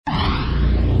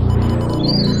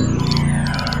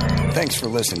Thanks for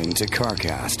listening to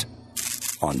CarCast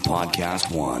on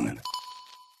Podcast One.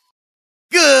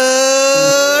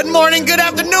 Good morning, good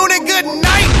afternoon, and good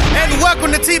night. And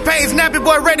welcome to T-Pain's Nappy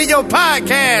Boy Radio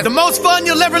Podcast. The most fun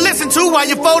you'll ever listen to while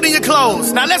you're folding your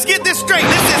clothes. Now let's get this straight.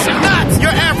 This is not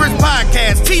your average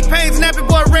podcast. T-Pain's Nappy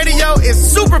Boy Radio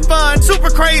is super fun, super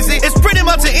crazy. It's pretty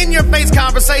much an in-your-face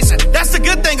conversation. That's the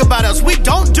good thing about us. We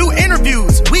don't do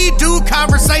interviews. We do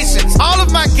conversations. All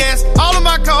of my guests, all of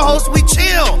my co-hosts, we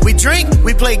chill. We drink,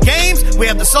 we play games. We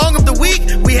have the song of the week.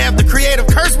 We have the creative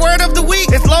curse word of the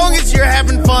week. As long as you're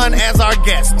having fun as our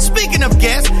guest. Speaking of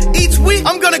guests, each week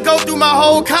I'm going to go through my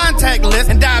whole contact list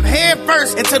and dive head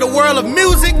first into the world of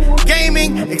music,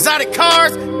 gaming, exotic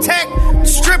cars, tech,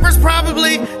 strippers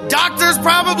probably, doctors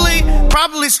probably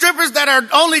strippers that are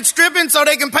only stripping so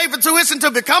they can pay for tuition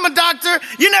to become a doctor.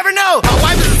 You never know. My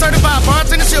wife is a certified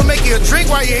bartender. She'll make you a drink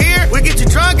while you're here. We'll get you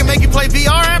drunk and make you play VR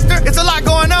after. It's a lot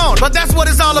going on. But that's what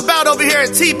it's all about over here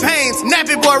at T-Pain's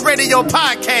Nappy Boy Radio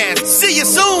Podcast. See you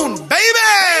soon, baby!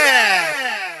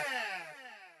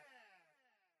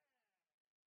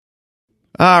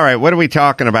 All right, what are we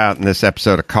talking about in this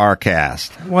episode of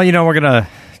CarCast? Well, we're going to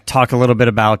talk a little bit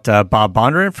about Bob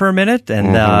Bondurant for a minute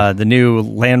and the new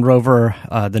Land Rover,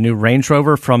 the new Range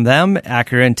Rover from them,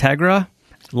 Acura Integra,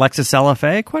 Lexus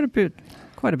LFA, quite a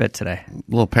bit today. A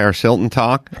little Paris Hilton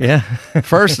talk. Yeah.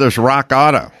 First, there's Rock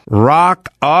Auto.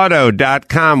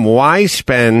 RockAuto.com. Why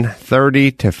spend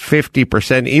 30 to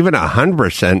 50%, even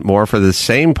 100% more for the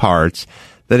same parts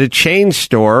that a chain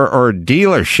store or a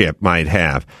dealership might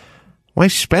have? Why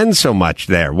spend so much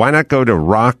there? Why not go to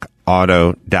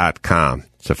RockAuto.com?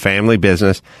 It's a family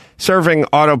business serving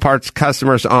auto parts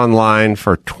customers online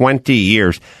for 20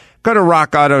 years. Go to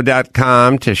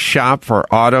RockAuto.com to shop for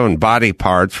auto and body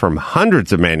parts from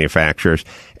hundreds of manufacturers.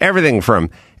 Everything from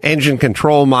engine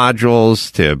control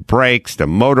modules to brakes to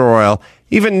motor oil,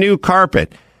 even new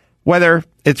carpet. Whether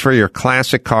it's for your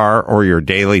classic car or your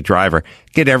daily driver,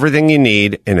 get everything you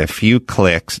need in a few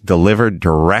clicks delivered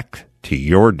direct to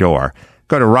your door.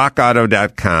 Go to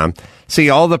rockauto.com. See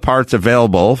all the parts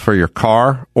available for your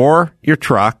car or your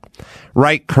truck.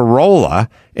 Write Corolla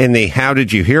in the How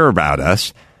Did You Hear About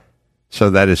Us? So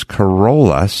that is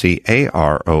Corolla,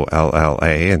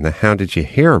 C-A-R-O-L-L-A, in the How Did You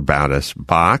Hear About Us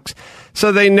box.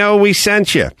 So they know we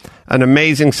sent you. An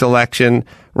amazing selection,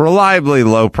 reliably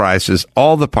low prices,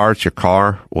 all the parts your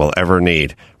car will ever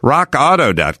need.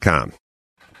 rockauto.com.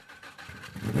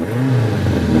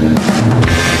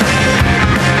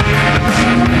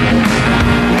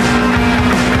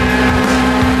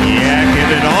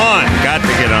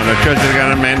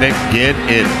 Get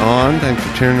it on. Thanks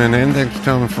for tuning in. Thanks for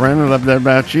telling a friend. I love that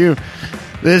about you.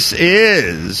 This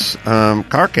is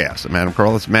CarCast. I'm Adam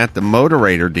Carolla. It's Matt the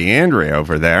Moderator, DeAndre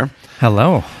over there.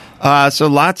 Hello. So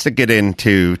lots to get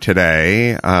into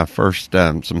today. First,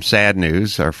 some sad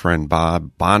news. Our friend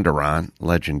Bob Bondurant,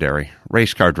 legendary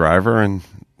race car driver and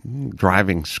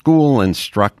driving school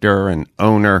instructor and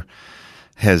owner,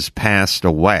 has passed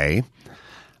away.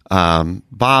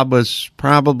 Bob was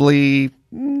probably...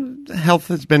 health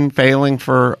has been failing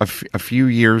for a few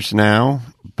years now,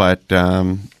 but,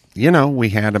 we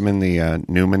had him in the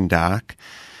Newman dock,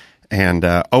 and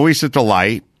always a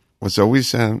delight, was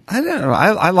always, I don't know,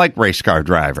 I like race car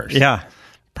drivers. Yeah.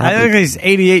 I think he's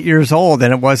 88 years old,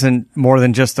 and it wasn't more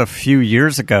than just a few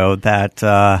years ago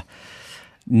that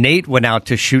Nate went out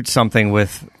to shoot something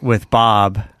with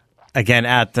Bob, again,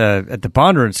 at the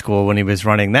Bondurant school when he was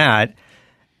running that,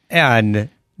 and...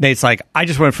 Nate's like, I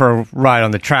just went for a ride on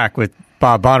the track with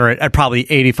Bob Bondurant at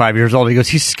probably 85 years old. He goes,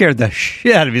 he scared the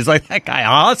shit out of me. He's like, that guy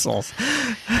hustles.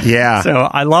 Yeah. So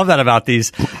I love that about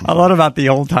these. I love about the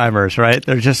old timers, right?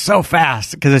 They're just so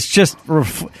fast because it's just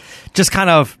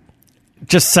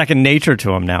second nature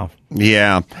to them now.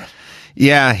 Yeah.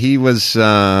 Yeah, he was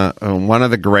one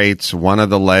of the greats, one of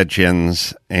the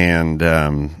legends, and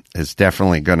is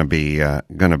definitely going to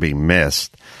be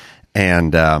missed.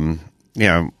 And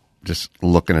just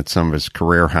looking at some of his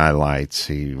career highlights,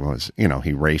 he was,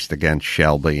 he raced against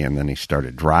Shelby, and then he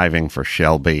started driving for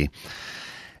Shelby.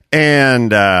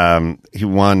 And he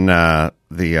won the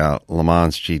Le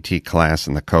Mans GT class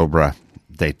in the Cobra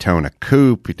Daytona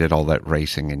Coupe. He did all that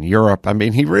racing in Europe. I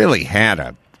mean, he really had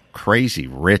a crazy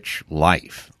rich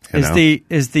life.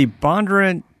 Is the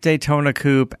Bondurant Daytona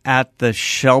Coupe at the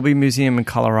Shelby Museum in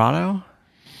Colorado?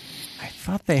 I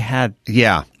thought they had.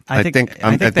 Yeah. I think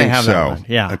they have so. That one.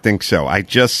 Yeah, I think so. I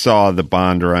just saw the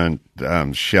Bondurant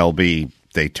Shelby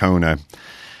Daytona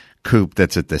Coupe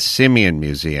that's at the Simeon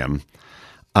Museum.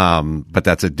 But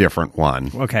that's a different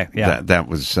one. Okay, yeah. That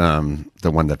was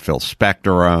the one that Phil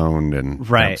Spector owned, and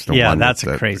right. That was the one that's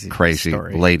that a crazy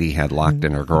story. lady had locked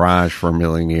in her garage for a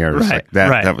million years. Right,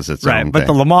 That was its own But thing.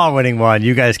 the Le Mans winning one,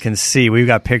 you guys can see. We've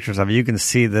got pictures of it. You can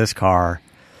see this car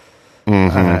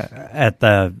at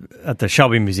the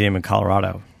Shelby Museum in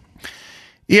Colorado.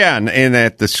 Yeah, and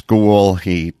at the school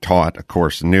he taught, of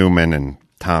course, Newman and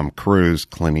Tom Cruise,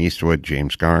 Clint Eastwood,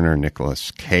 James Garner,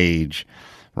 Nicolas Cage,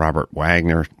 Robert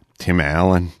Wagner, Tim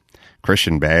Allen,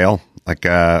 Christian Bale, like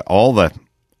all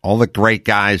the great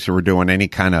guys who were doing any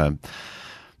kind of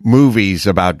movies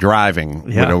about driving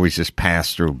would always just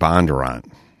pass through Bondurant.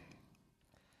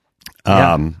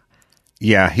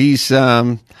 He's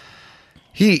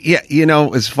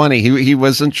it's funny. He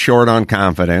wasn't short on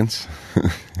confidence.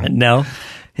 No,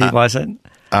 he wasn't.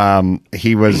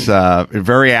 He was a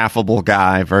very affable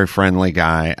guy, very friendly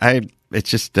guy. It's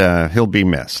just he'll be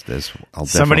missed. I'll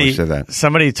definitely say that.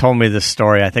 Somebody told me this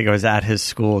story. I think I was at his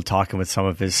school talking with some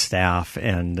of his staff,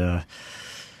 and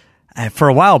for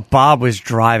a while, Bob was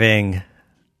driving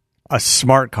a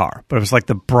smart car, but it was like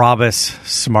the Brabus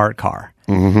smart car,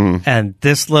 and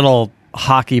this little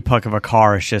hockey puck of a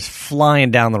car is just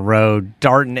flying down the road,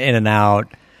 darting in and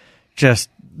out, just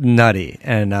nutty,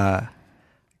 and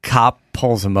cop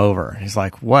pulls him over. He's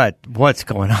like, what's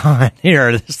going on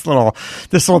here? This little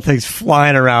thing's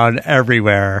flying around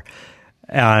everywhere.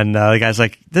 And the guy's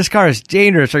like, this car is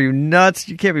dangerous. Are you nuts?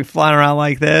 You can't be flying around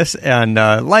like this. And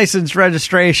license,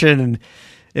 registration,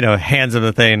 and hands him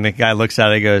the thing. The guy looks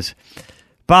at it and goes,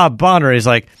 Bob Bonner. He's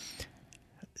like,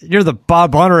 you're the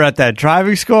Bob Bonner at that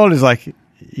driving school? And he's like,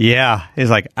 yeah. He's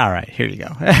like, all right, here you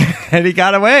go. And he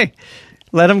got away.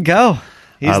 Let him go.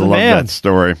 I love that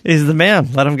story. He's the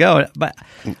man. Let him go. But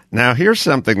now, here's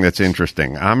something that's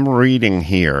interesting. I'm reading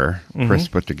here. Chris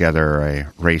put together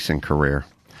a racing career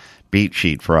beat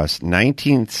sheet for us.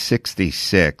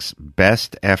 1966,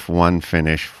 best F1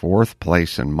 finish, 4th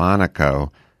place in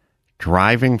Monaco,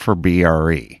 driving for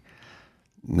BRE.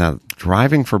 Now,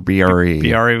 driving for BRE.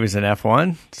 BRE was an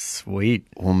F1? Sweet.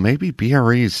 Well, maybe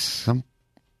BRE's some...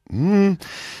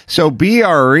 So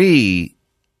BRE...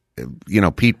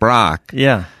 Pete Brock.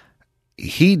 Yeah.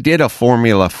 He did a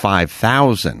Formula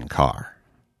 5000 car.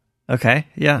 Okay,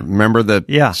 yeah. Remember the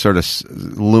sort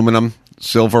of aluminum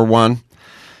silver one?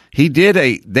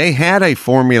 They had a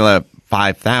Formula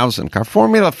 5000 car.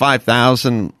 Formula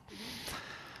 5000,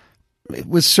 it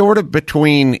was sort of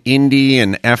between Indy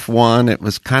and F1. It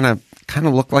was kind of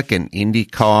looked like an Indy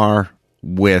car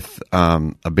with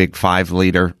a big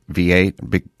 5-liter V8,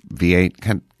 big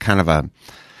V8, kind of a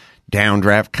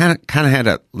downdraft, kind of had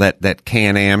that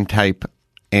Can-Am type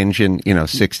engine,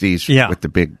 60s with the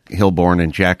big Hillborn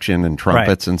injection and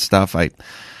trumpets and stuff.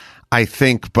 I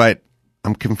think, but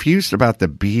I'm confused about the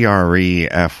BRE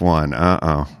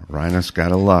F1. Rhino's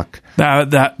got a luck.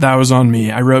 That was on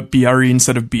me. I wrote BRE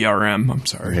instead of BRM. I'm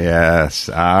sorry. Yes.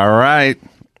 All right.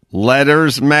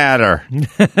 Letters matter.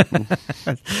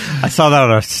 I saw that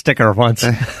on a sticker once.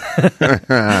 On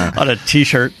a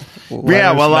T-shirt.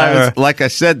 Yeah, well, like I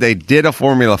said, they did a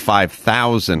Formula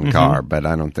 5000 car, but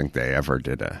I don't think they ever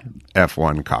did a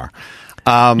F1 car.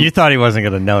 You thought he wasn't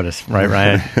going to notice, right,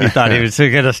 Ryan? You thought he was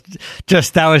going to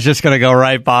that was just going to go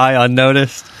right by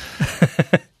unnoticed.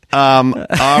 All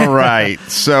right.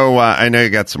 So I know you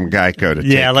got some Geico to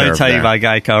take care of. Let me tell you about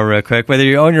Geico real quick. Whether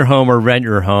you own your home or rent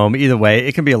your home, either way,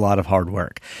 it can be a lot of hard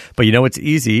work. But it's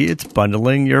easy. It's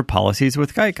bundling your policies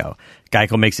with Geico.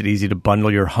 Geico makes it easy to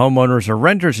bundle your homeowners or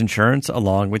renters insurance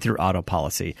along with your auto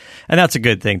policy. And that's a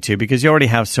good thing, too, because you already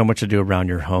have so much to do around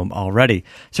your home already.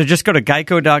 So just go to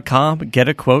geico.com, get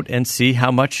a quote, and see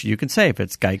how much you can save.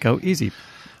 It's Geico easy.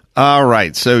 All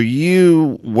right. So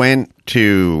you went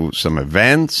to some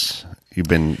events. You've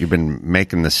been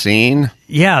making the scene.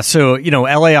 Yeah. So,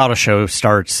 LA Auto Show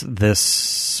starts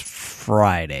this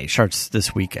Friday, starts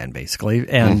this weekend, basically.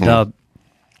 And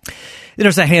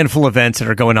there's a handful of events that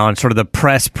are going on, sort of the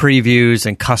press previews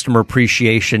and customer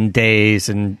appreciation days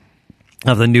and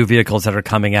of the new vehicles that are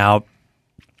coming out.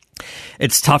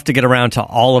 It's tough to get around to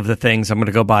all of the things. I'm going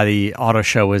to go by the auto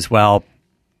show as well.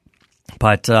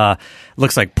 But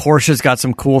looks like Porsche's got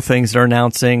some cool things they're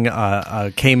announcing.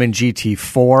 Cayman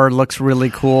GT4 looks really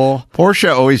cool.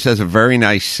 Porsche always has a very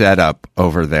nice setup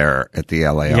over there at the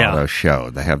LA Auto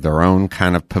Show. They have their own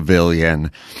kind of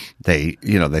pavilion. They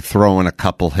throw in a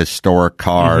couple historic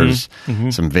cars,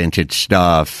 some vintage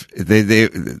stuff.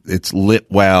 It's lit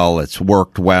well. It's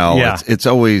worked well. Yeah. It's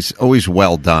always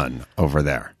well done over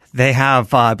there. They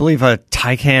have, I believe, a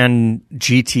Taycan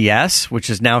GTS, which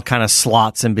is now kind of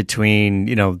slots in between,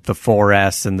 the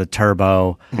 4S and the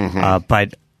Turbo.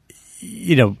 But,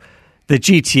 the the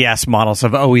GTS models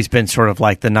have always been sort of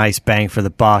like the nice bang for the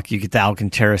buck. You get the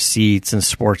Alcantara seats and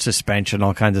sports suspension,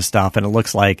 all kinds of stuff, and it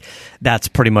looks like that's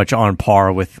pretty much on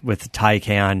par with the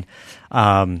Taycan.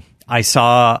 I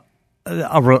saw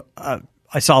a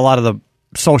lot of the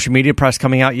social media press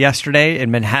coming out yesterday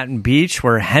in Manhattan Beach,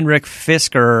 where Henrik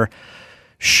Fisker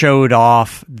showed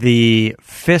off the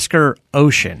Fisker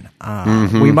Ocean.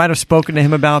 We might have spoken to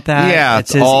him about that. Yeah,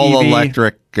 it's all EV.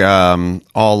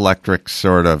 electric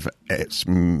sort of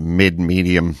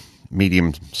medium,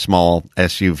 small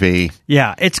SUV.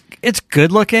 Yeah, it's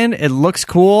good looking. It looks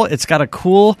cool. It's got a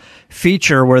cool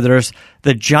feature where there's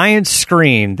the giant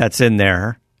screen that's in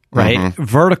there, right?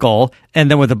 Vertical, and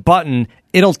then with a button,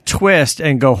 it'll twist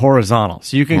and go horizontal.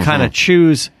 So you can kind of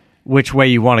choose which way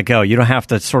you want to go. You don't have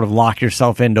to sort of lock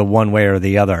yourself into one way or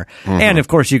the other. And of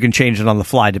course, you can change it on the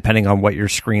fly depending on what your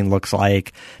screen looks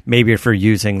like. Maybe if you're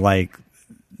using like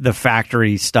the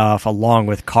factory stuff along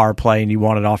with CarPlay and you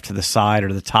want it off to the side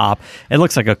or the top, it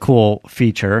looks like a cool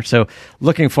feature. So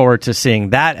looking forward to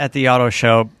seeing that at the auto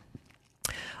show.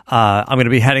 I'm going to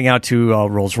be heading out to a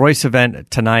Rolls-Royce event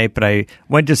tonight, but I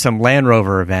went to some Land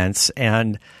Rover events,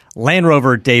 and Land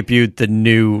Rover debuted the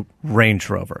new Range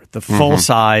Rover, the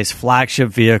full-size flagship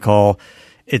vehicle.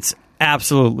 It's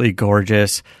absolutely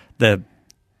gorgeous. They're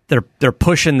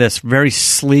pushing this very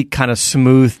sleek, kind of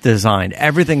smooth design.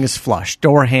 Everything is flush.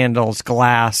 Door handles,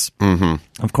 glass.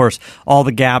 Of course, all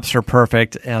the gaps are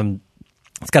perfect, and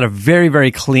it's got a very,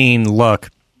 very clean look.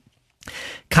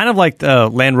 Kind of like the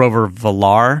Land Rover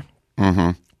Velar,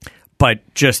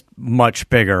 but just much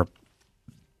bigger.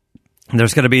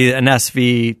 There's going to be an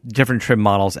SV, different trim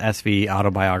models, SV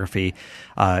Autobiography,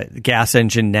 gas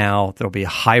engine now. There'll be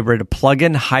a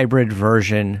plug-in hybrid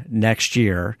version next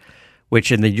year,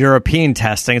 which in the European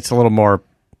testing, it's a little more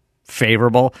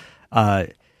favorable.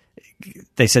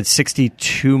 They said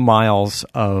 62 miles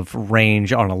of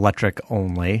range on electric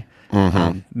only.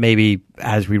 Maybe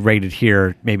as we rated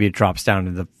here, maybe it drops down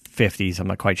to the 50s. I'm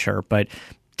not quite sure, but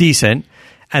decent.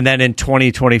 And then in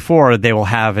 2024, they will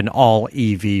have an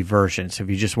all-EV version. So if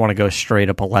you just want to go straight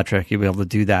up electric, you'll be able to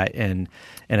do that in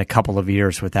a couple of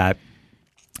years with that.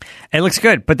 It looks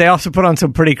good, but they also put on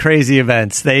some pretty crazy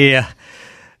events.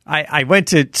 I went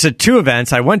to two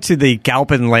events. I went to the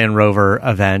Galpin Land Rover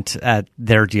event at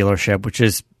their dealership, which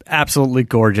is absolutely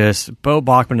gorgeous. Bo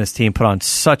Bachman and his team put on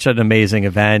such an amazing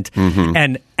event.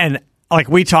 And like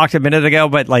we talked a minute ago,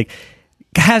 but like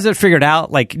has it figured out,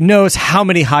 like knows how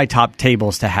many high top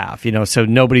tables to have, so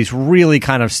nobody's really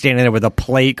kind of standing there with a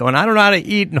plate going, I don't know how to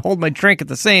eat and hold my drink at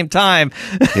the same time.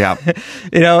 Yeah.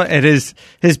 And his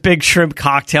big shrimp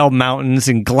cocktail mountains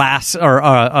and glass or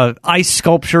ice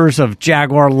sculptures of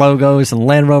Jaguar logos and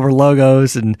Land Rover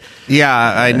logos. And yeah,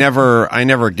 I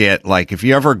never get, like, if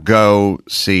you ever go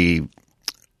to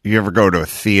a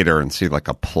theater and see like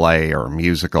a play or a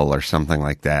musical or something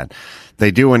like that, they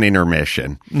do an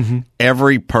intermission.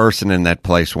 Every person in that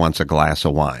place wants a glass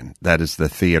of wine. That is the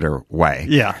theater way.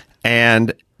 Yeah.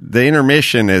 And the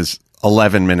intermission is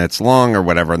 11 minutes long or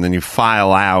whatever, and then you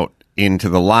file out into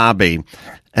the lobby,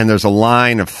 and there's a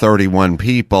line of 31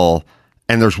 people,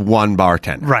 and there's one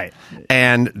bartender. Right.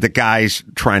 And the guy's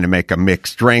trying to make a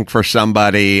mixed drink for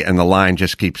somebody, and the line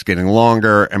just keeps getting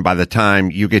longer, and by the time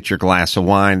you get your glass of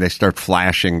wine, they start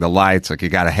flashing the lights like you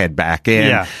got to head back in.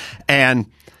 Yeah. And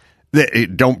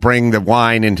don't bring the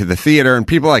wine into the theater, and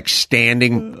people like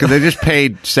standing because they just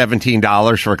paid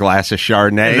 $17 for a glass of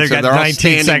Chardonnay, so they're all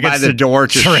standing by the door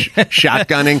just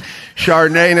shotgunning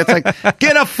Chardonnay, and it's like,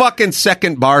 get a fucking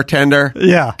second bartender.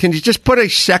 Yeah, can you just put a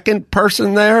second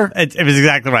person there? It was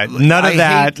exactly right. None of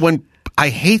that. I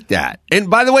hate that. And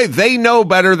by the way, they know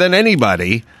better than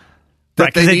anybody.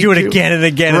 Right, because they do it again and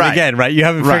again and again, right? You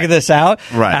haven't figured this out?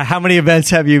 Right. How many events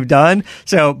have you done?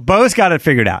 So Bo's got it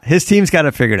figured out. His team's got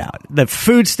it figured out. The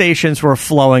food stations were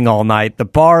flowing all night. The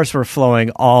bars were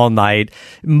flowing all night.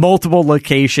 Multiple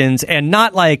locations. And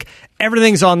not like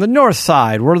everything's on the north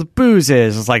side where the booze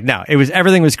is. It's like, no,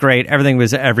 everything was great. Everything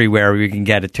was everywhere we can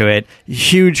get it to it.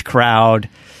 Huge crowd.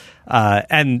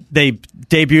 And they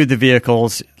debuted the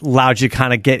vehicles, allowed you to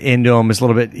kind of get into them. It was a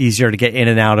little bit easier to get in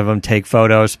and out of them, take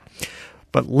photos.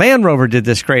 But Land Rover did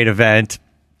this great event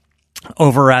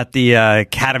over at the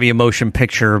Academy of Motion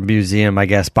Picture Museum, I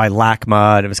guess, by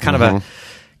LACMA. It was kind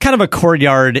of a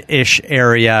courtyard-ish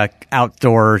area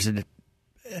outdoors,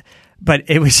 but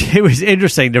it was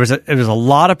interesting. There was a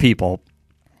lot of people.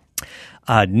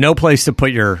 No place to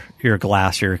put your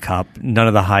glass or your cup. None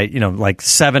of the high, like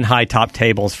 7 high top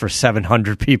tables for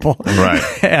 700 people.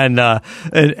 Right. and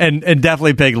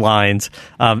definitely big lines.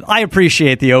 I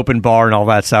appreciate the open bar and all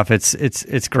that stuff.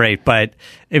 It's great, but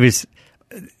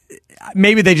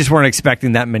maybe they just weren't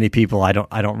expecting that many people. I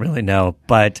don't really know,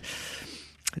 but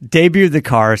debuted the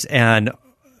cars, and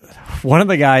one of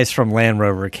the guys from Land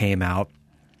Rover came out.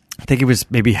 I think he was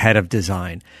maybe head of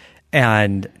design,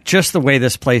 and just the way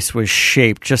this place was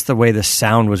shaped, just the way the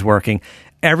sound was working,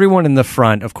 everyone in the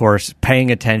front, of course,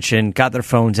 paying attention, got their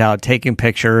phones out, taking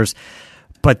pictures.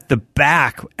 But the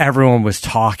back, everyone was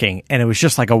talking, and it was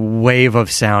just like a wave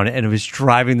of sound, and it was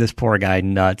driving this poor guy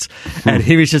nuts. And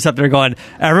he was just up there going,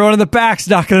 everyone in the back's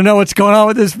not going to know what's going on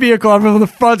with this vehicle. Everyone in the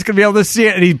front's going to be able to see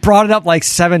it. And he brought it up like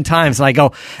 7 times.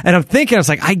 And I'm thinking, I was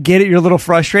like, I get it, you're a little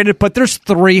frustrated, but there's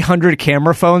 300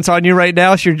 camera phones on you right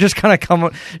now, so you're just going to come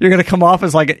off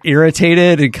as like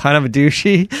irritated and kind of a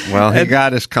douchey. Well, he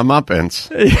got his comeuppance.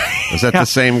 Was that the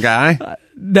same guy?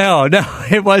 No,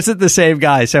 it wasn't the same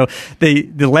guy. So the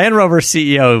Land Rover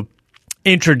CEO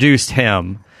introduced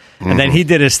him, and then he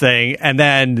did his thing, and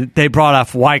then they brought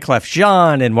off Wyclef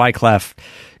Jean, and Wyclef,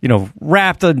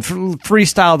 rapped and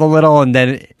freestyled a little, and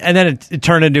then it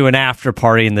turned into an after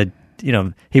party, and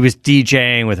he was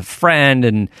DJing with a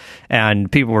friend,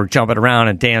 and people were jumping around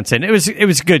and dancing. It was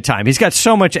a good time. He's got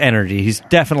so much energy. He's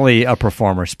definitely a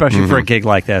performer, especially for a gig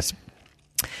like this.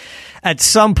 At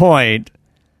some point,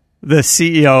 the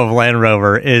CEO of Land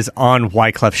Rover is on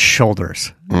Wyclef's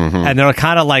shoulders. And they're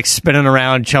kind of like spinning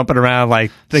around, jumping around.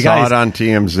 Like the guy saw it on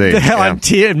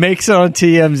TMZ. It makes it on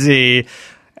TMZ.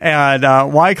 And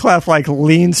Wyclef like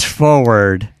leans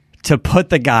forward to put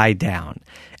the guy down.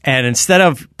 And instead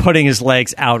of putting his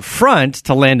legs out front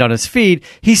to land on his feet,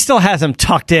 he still has him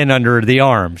tucked in under the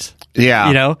arms. Yeah.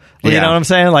 You know what I'm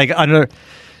saying? Like under,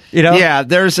 Yeah,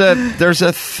 there's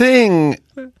a thing,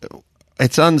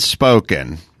 it's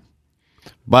unspoken.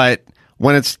 But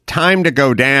when it's time to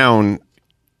go down,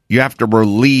 you have to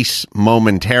release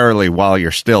momentarily while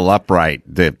you're still upright.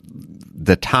 The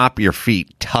top of your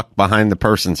feet tucked behind the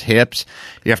person's hips.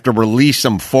 You have to release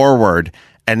them forward,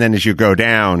 and then as you go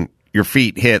down, your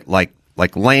feet hit like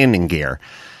landing gear.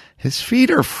 His feet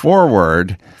are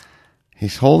forward.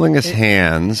 He's holding his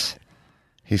hands.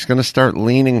 He's going to start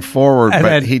leaning forward,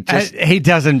 but he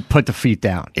doesn't put the feet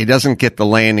down. He doesn't get the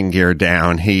landing gear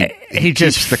down. He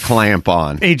keeps the clamp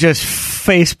on. He just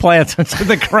face plants onto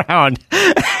the ground.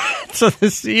 So the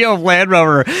CEO of Land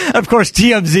Rover, of course,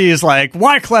 TMZ is like,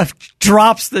 Wyclef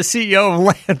drops the CEO of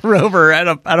Land Rover at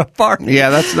a party. Yeah,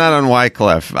 that's not on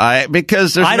Wyclef.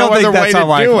 Because there's no other way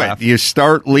to do it. You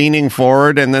start leaning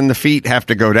forward, and then the feet have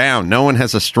to go down. No one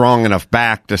has a strong enough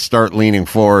back to start leaning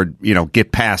forward,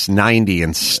 get past 90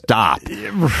 and stop.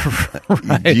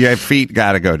 Right. Your feet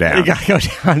got to go down. You got to go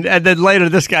down. And then later,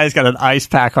 this guy's got an ice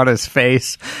pack on his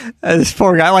face. And this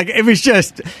poor guy, it was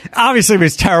just, obviously it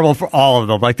was terrible for all of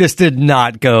them. This did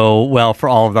not go well for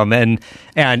all of them. And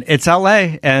it's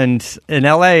LA, and in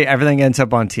LA, everything ends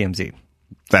up on TMZ.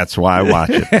 That's why I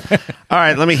watch it. All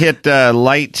right, let me hit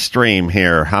Lightstream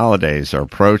here. Holidays are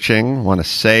approaching. Want to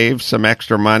save some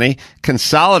extra money?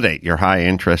 Consolidate your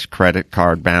high-interest credit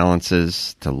card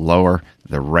balances to lower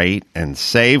the rate and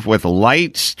save with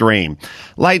Lightstream.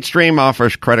 Lightstream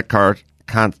offers credit card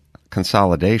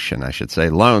consolidation,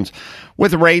 loans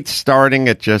with rates starting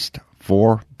at just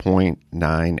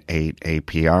 4.98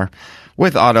 APR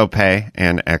with auto pay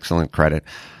and excellent credit,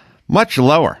 much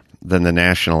lower than the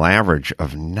national average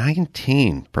of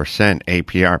 19%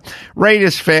 APR. Rate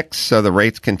is fixed, so the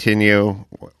rates continue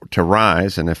to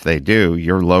rise, and if they do,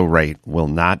 your low rate will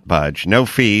not budge. No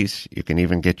fees. You can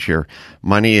even get your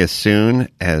money as soon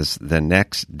as the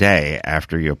next day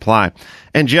after you apply.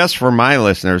 And just for my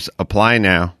listeners, apply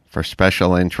now for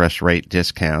special interest rate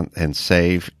discount and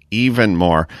save even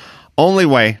more. Only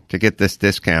way to get this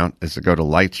discount is to go to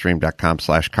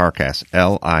lightstream.com/CarCast,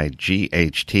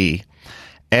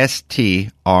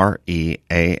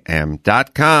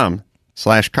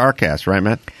 lightstream.com/CarCast, right,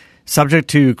 Matt? Subject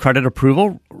to credit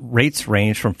approval, rates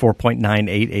range from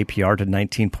 4.98 APR to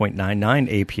 19.99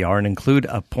 APR and include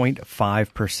a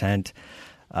 0.5%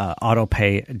 auto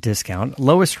pay discount.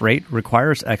 Lowest rate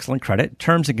requires excellent credit.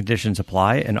 Terms and conditions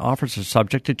apply, and offers are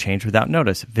subject to change without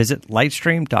notice. Visit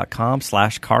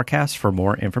lightstream.com/CarCast for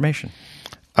more information.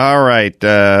 All right.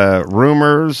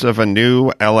 Rumors of a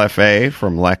new LFA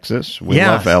from Lexus. We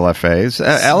love LFAs.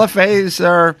 LFAs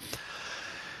are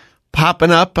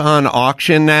popping up on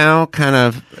auction now, kind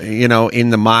of, in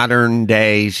the modern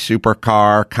day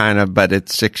supercar kind of, but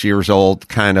it's 6 years old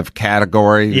kind of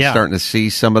category. You're starting to see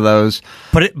some of those.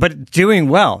 But doing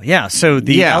well. Yeah. So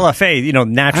the LFA,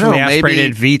 naturally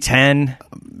aspirated V10.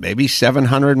 Maybe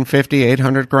 750,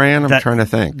 800 grand. I'm trying to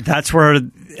think. That's where,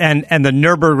 and the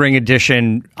Nürburgring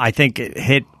edition, I think it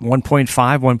hit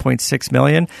 1.5, 1.6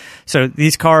 million. So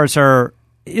these cars are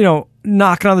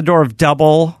knocking on the door of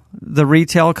double the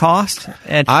retail cost,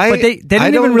 but they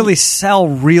didn't even really sell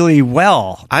really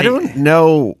well. I don't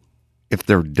know if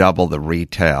they're double the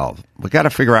retail. We got to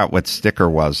figure out what sticker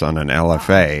was on an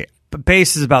LFA. But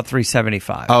base is about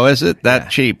 $375. Oh, is it that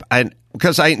cheap?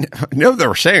 Because I know they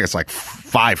were saying it's like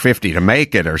 $550 to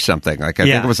make it or something. Like I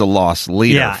think it was a lost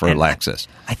leader for Lexus.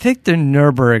 I think the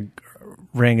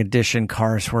Nürburgring edition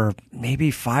cars were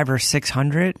maybe $500 or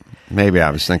 $600. Maybe I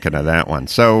was thinking of that one.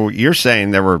 So you're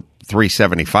saying there were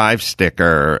 $375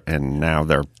 sticker, and now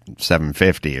they're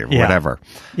 $750 or whatever.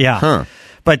 Yeah. Huh.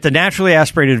 But the naturally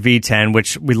aspirated V10,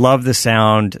 which we love the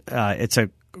sound, it's a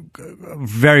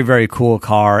very, very cool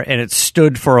car, and it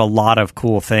stood for a lot of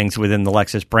cool things within the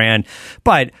Lexus brand,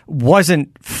 but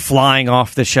wasn't flying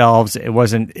off the shelves. It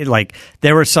wasn't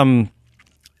there was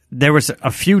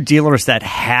a few dealers that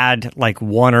had like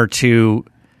one or two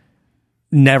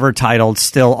never titled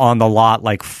still on the lot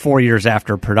like 4 years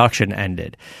after production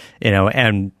ended,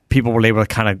 and people were able to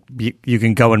kind of, you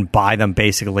can go and buy them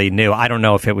basically new. I don't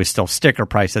know if it was still sticker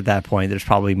price at that point. There's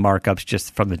probably markups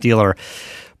just from the dealer,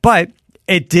 but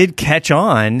it did catch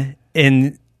on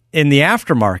in the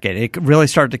aftermarket. It really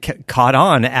started to caught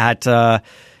on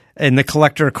in the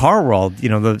collector car world.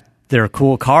 They're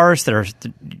cool cars. They're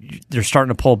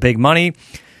starting to pull big money.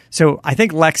 So I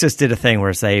think Lexus did a thing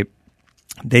where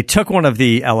they took one of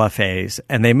the LFAs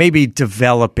and they may be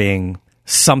developing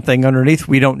something underneath.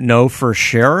 We don't know for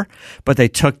sure, but they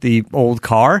took the old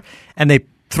car and they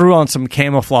threw on some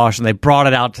camouflage and they brought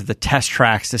it out to the test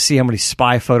tracks to see how many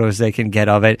spy photos they can get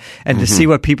of it and to see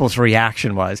what people's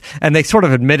reaction was. And they sort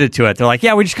of admitted to it. They're like,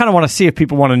 yeah, we just kind of want to see if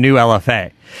people want a new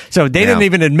LFA. So they didn't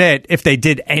even admit if they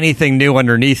did anything new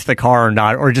underneath the car or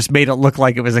not, or just made it look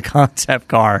like it was a concept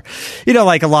car.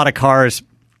 Like a lot of cars,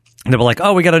 they were like,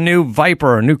 oh, we got a new Viper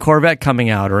or a new Corvette coming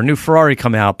out or a new Ferrari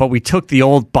coming out, but we took the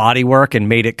old bodywork and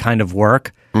made it kind of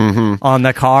work on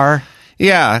the car.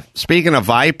 Yeah, speaking of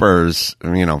Vipers,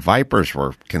 Vipers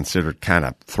were considered kind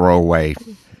of throwaway,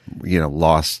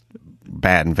 lost,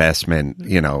 bad investment,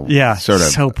 sort of.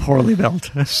 So poorly built.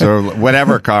 So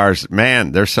whatever cars,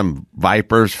 man, there's some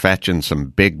Vipers fetching some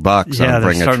big bucks on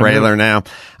Bring a Trailer now.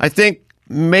 I think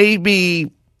maybe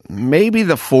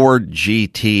the Ford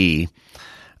GT,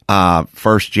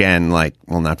 first gen,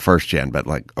 not first gen, but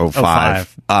like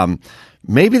 05.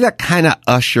 Maybe that kind of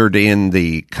ushered in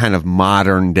the kind of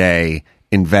modern day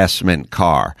investment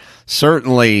car.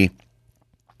 Certainly,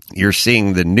 you're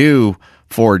seeing the new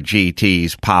Ford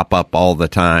GTs pop up all the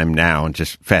time now and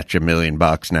just fetch $1 million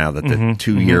now that the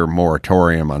 2-year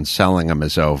moratorium on selling them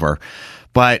is over.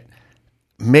 But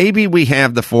maybe we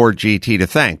have the Ford GT to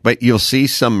thank. But you'll see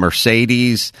some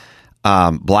Mercedes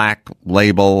black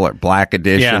label or black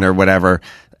edition or whatever,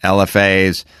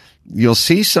 LFAs. You'll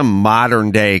see some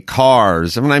modern day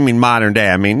cars. When I mean modern day,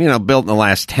 I mean, built in the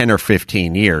last 10 or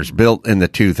 15 years, built in the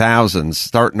 2000s,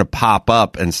 starting to pop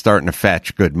up and starting to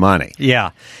fetch good money.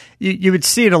 Yeah. You would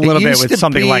see it a little bit with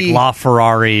something like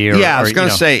LaFerrari. I was going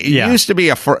to say, it used to be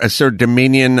a sort of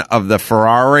dominion of the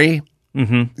Ferrari,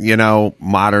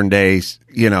 modern days,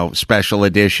 special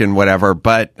edition, whatever,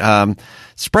 but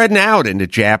spreading out into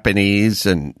Japanese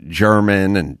and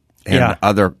German and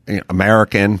other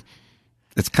American.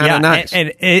 It's kind of nice.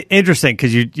 And interesting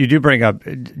because you do bring up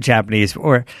Japanese,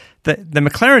 or the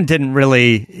McLaren didn't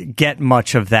really get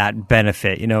much of that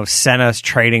benefit. Senna's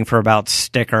trading for about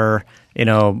sticker.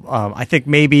 I think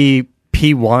maybe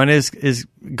P1 is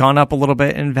gone up a little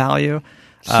bit in value.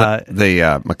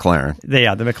 The McLaren.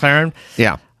 The McLaren.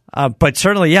 Yeah. But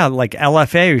certainly, like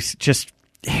LFA is just,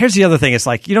 here's the other thing. It's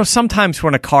like, sometimes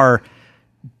when a car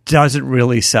doesn't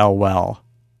really sell well,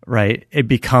 right, it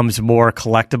becomes more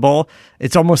collectible.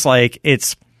 It's almost like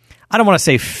I don't want to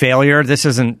say failure. This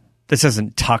isn't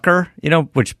Tucker,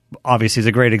 which obviously is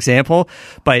a great example,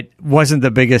 but wasn't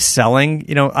the biggest selling,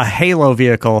 a Halo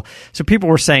vehicle. So people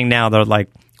were saying now, they're like,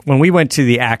 when we went to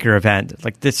the Acura event,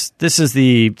 like this is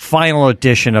the final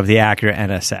edition of the Acura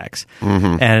NSX.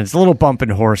 And it's a little bump in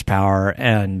horsepower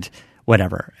and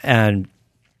whatever. And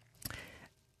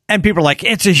people are like,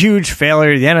 it's a huge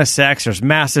failure. The NSX, there's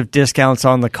massive discounts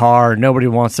on the car. Nobody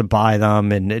wants to buy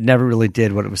them, and it never really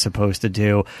did what it was supposed to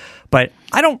do. But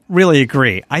I don't really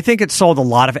agree. I think it sold a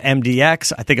lot of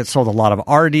MDX. I think it sold a lot of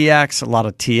RDX, a lot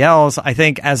of TLs. I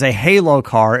think as a Halo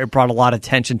car, it brought a lot of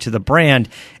attention to the brand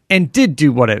and did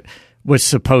do what it was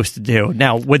supposed to do.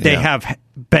 Now, would they have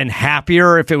been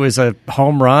happier if it was a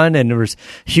home run and there was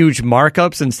huge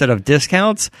markups instead of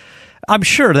discounts? I'm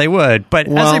sure they would, but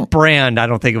as a brand, I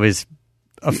don't think it was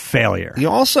a failure. You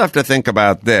also have to think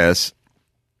about this.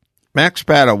 Max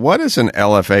Pata, what is an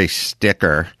LFA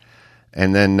sticker?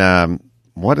 And then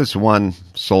what is one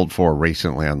sold for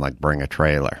recently on like Bring a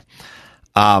Trailer?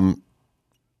 Because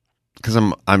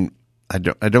I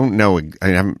don't know.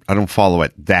 I don't follow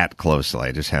it that closely.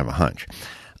 I just have a hunch.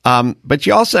 But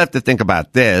you also have to think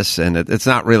about this, and it's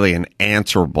not really an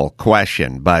answerable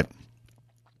question, but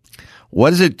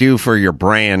what does it do for your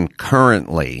brand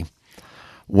currently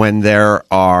when there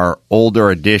are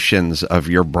older editions of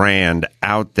your brand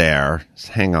out there? Just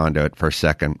hang on to it for a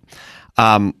second.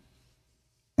 When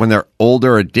there are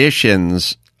older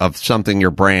editions of something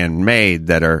your brand made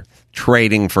that are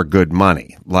trading for good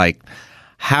money, like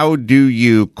how do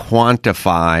you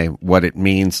quantify what it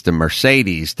means to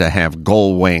Mercedes to have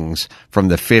gull wings from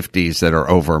the 50s that are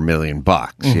over $1 million,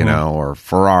 you know, or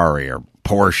Ferrari or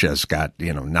Porsche's got,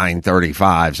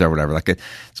 935s or whatever. Like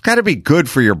it's got to be good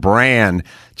for your brand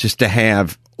just to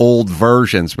have old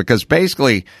versions, because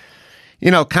basically,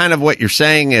 kind of what you're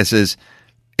saying is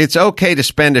it's okay to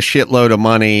spend a shitload of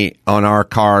money on our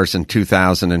cars in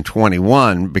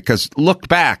 2021, because look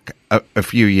back a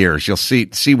few years, you'll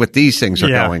see what these things are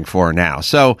going for now.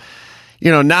 So,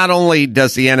 not only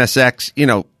does the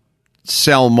NSX,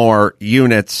 sell more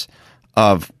units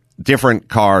of different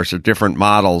cars or different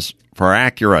models for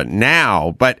Acura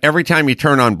now, but every time you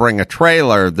turn on Bring a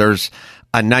Trailer, there's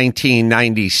a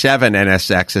 1997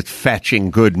 NSX that's fetching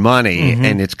good money,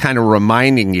 and it's kind of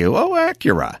reminding you, oh,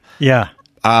 Acura. Yeah.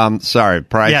 Sorry,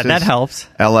 prices. Yeah, that helps.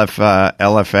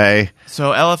 LFA.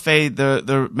 So LFA,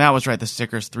 the Matt was right. The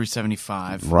sticker's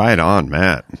 $375. Right on,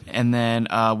 Matt. And then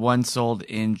one sold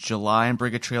in July in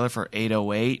Bring a Trailer for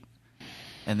 $808,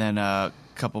 and then a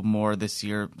couple more this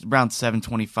year, around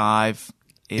 $725.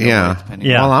 Yeah.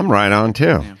 Yeah. Well, I'm right on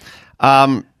too.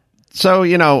 Yeah. So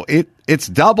it's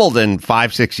doubled in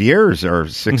 5-6 years or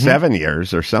 6-7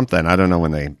 years or something. I don't know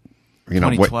when they,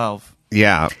 2012.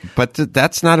 Yeah, but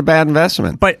that's not a bad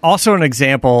investment. But also an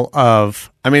example of...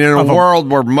 I mean, in a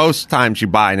world where most times you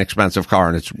buy an expensive car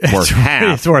and it's worth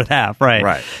half. It's worth half, right.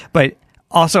 Right. But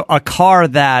also a car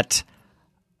that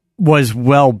was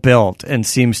well built and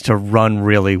seems to run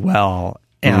really well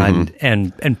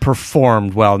and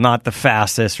performed well. Not the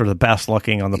fastest or the best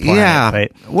looking on the planet. Yeah.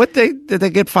 But did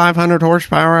they get 500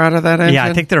 horsepower out of that engine? Yeah,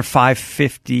 I think they're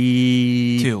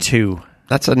 552.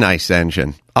 That's a nice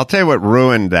engine. I'll tell you what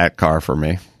ruined that car for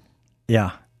me.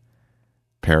 Yeah.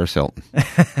 Paris Hilton.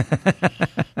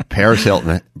 Paris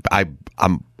Hilton.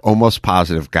 I'm almost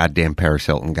positive goddamn Paris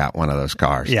Hilton got one of those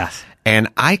cars. Yes. And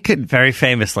I could... Very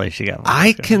famously, she got one.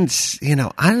 I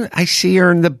see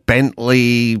her in the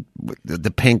Bentley,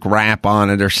 the pink wrap on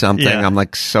it or something. Yeah. I'm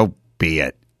like, so be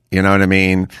it. You know what I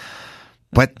mean?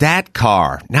 But that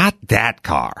car, not that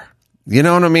car. You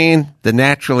know what I mean? The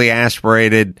naturally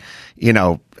aspirated,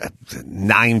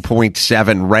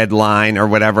 9.7 red line or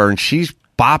whatever, and she's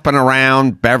bopping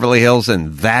around Beverly Hills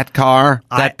in that car.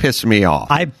 That pissed me off.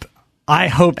 I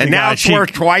hope, and now it's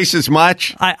worth twice as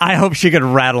much. I hope she could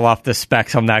rattle off the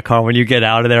specs on that car when you get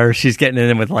out of there. She's getting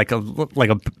in with like a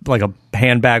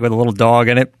handbag with a little dog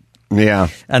in it. Yeah,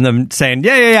 and them saying,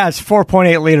 yeah, it's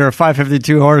 4.8 liter,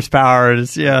 552 horsepower.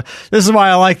 This is why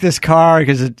I like this car,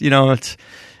 because it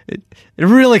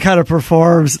really kind of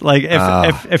performs. Like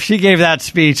if she gave that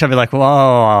speech, I'd be like,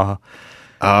 whoa.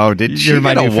 Oh, did she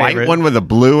get a white one with a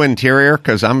blue interior?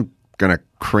 Because I'm gonna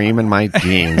cream in my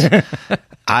jeans.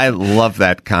 I love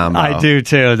that combo. I do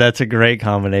too. That's a great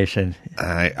combination.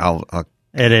 I'll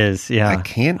it is. Yeah.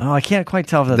 I can't quite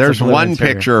tell if that's There's a blue one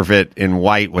interior. picture of it in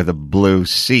white with a blue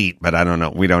seat, but I don't know.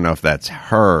 We don't know if that's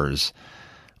hers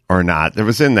or not. It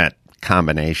was in that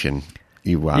combination.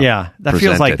 That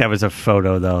feels like that was a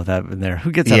photo though. That in there.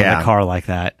 Who gets out of a car like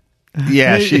that?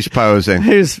 Yeah, she's posing.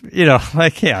 Who's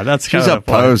that's she's a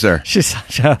poser. She's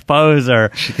such a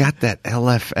poser. She got that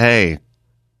LFA.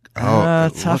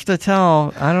 Tough to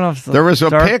tell. I don't know if there was a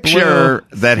picture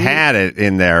that had it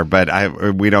in there,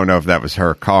 but we don't know if that was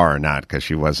her car or not because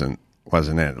she wasn't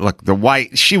in it. Look, the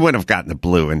white, she wouldn't have gotten the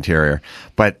blue interior,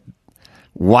 but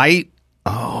white.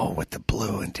 Oh, with the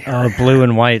blue interior. Oh, blue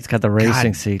and white. It's got the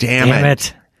racing seat. Damn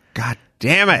it! God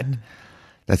damn it!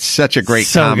 That's such a great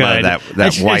so combo. Good.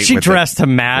 That and white. She dressed to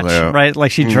match, blue. right?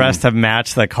 Like she dressed to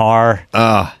match the car.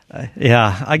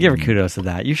 Yeah, I give her kudos to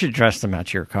that. You should dress to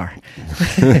match your car.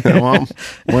 Well,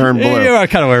 wearing blue. You're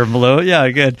kind of wearing blue. Yeah,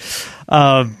 good.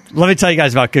 Let me tell you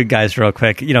guys about Good Guys real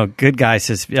quick. Good Guys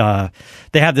is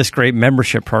they have this great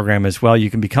membership program as well. You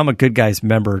can become a Good Guys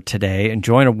member today and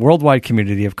join a worldwide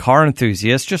community of car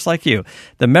enthusiasts just like you.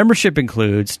 The membership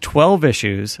includes 12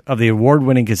 issues of the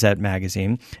award-winning Gazette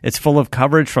magazine. It's full of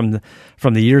coverage from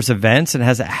the year's events and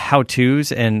has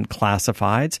how-tos and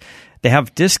classifieds. They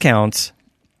have discounts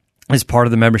as part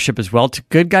of the membership as well to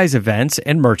Good Guys events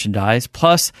and merchandise,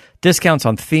 plus discounts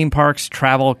on theme parks,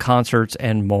 travel, concerts,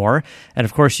 and more. And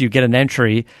of course, you get an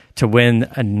entry to win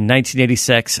a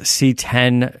 1986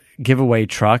 C10 giveaway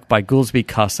truck by Goolsby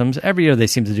Customs. Every year they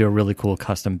seem to do a really cool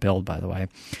custom build, by the way.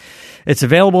 It's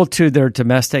available to their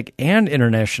domestic and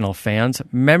international fans.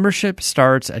 Membership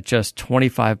starts at just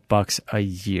 $25 a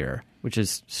year, which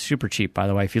is super cheap, by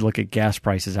the way, if you look at gas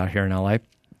prices out here in LA.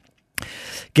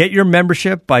 Get your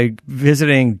membership by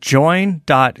visiting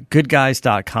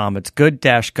join.goodguys.com. It's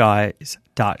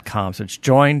good-guys.com. So it's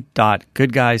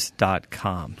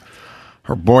join.goodguys.com.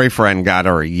 Her boyfriend got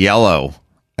her a yellow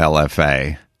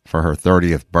LFA for her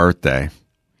 30th birthday.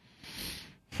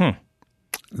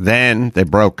 Then they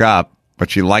broke up, but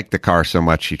she liked the car so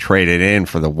much she traded in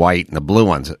for the white and the blue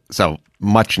ones. So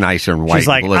much nicer and white. She's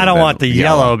like, and blue I don't than want the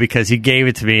yellow because he gave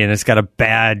it to me and it's got a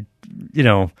bad,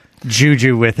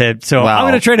 juju with it. So I'm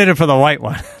going to trade it in for the white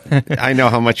one. I know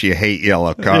how much you hate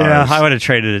yellow cars. Yeah, I would have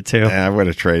traded it too. Yeah, I would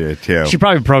have traded it too. She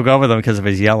probably broke over them because of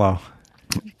his yellow.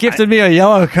 Gifted me a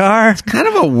yellow car. It's kind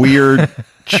of a weird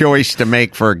choice to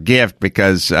make for a gift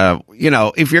because,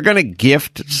 if you're going to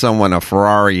gift someone a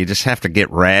Ferrari, you just have to get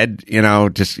red, you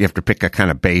have to pick a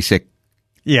kind of basic,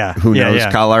 who knows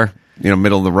color,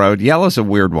 middle of the road. Yellow's a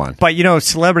weird one. But,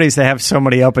 celebrities, they have so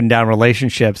many up and down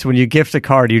relationships. When you gift a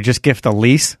car, do you just gift a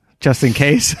lease? Just in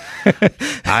case?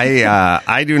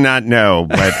 I do not know,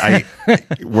 but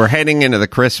we're heading into the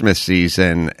Christmas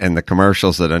season, and the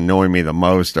commercials that annoy me the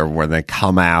most are when they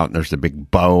come out and there's a big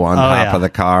bow on top of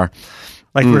the car.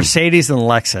 Like Mercedes and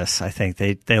Lexus, I think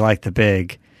they like the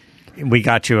big. We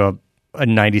got you a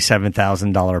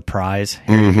 $97,000 prize.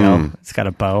 Here you go. It's got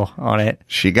a bow on it.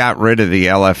 She got rid of the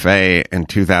LFA in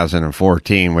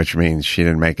 2014, which means she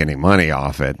didn't make any money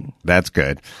off it. That's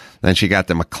good. Then she got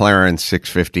the McLaren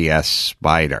 650S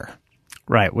Spider.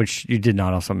 Right, which you did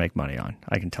not also make money on.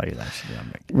 I can tell you that.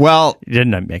 You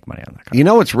didn't make money on that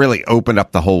car. It's really opened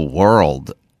up the whole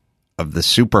world of the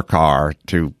supercar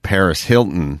to Paris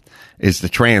Hilton is the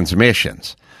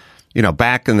transmissions.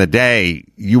 Back in the day,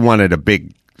 you wanted a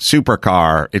big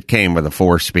supercar. It came with a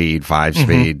 4-speed,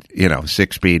 5-speed,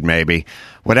 6-speed maybe,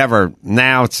 whatever.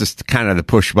 Now it's just kind of the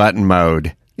push button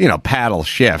mode, paddle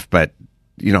shift, but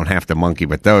you don't have to monkey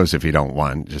with those if you don't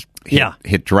want. Just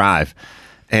hit drive.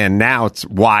 And now it's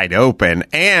wide open.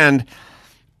 And,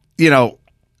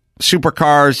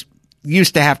 supercars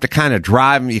used to have to kind of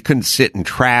drive them. You couldn't sit in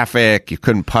traffic. You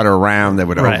couldn't putter around. They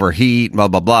would overheat, blah,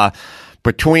 blah, blah.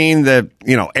 Between the,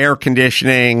 air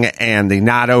conditioning and the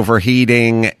not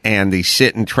overheating and the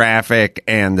sit in traffic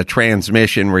and the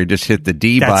transmission where you just hit the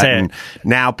D button,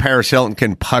 now Paris Hilton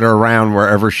can putter around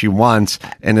wherever she wants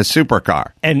in a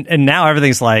supercar. And now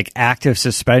everything's like active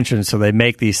suspension, so they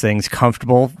make these things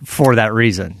comfortable for that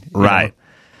reason. Right.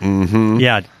 Mm-hmm.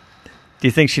 Yeah. Do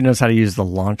you think she knows how to use the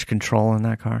launch control in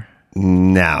that car?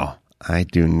 No, I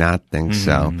do not think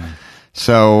so.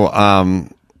 So,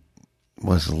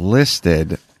 was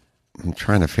listed. I'm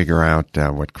trying to figure out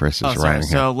what Chris is writing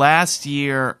here. So last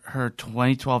year, her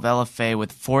 2012 LFA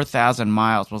with 4,000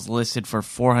 miles was listed for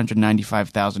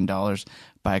 $495,000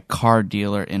 by a car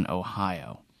dealer in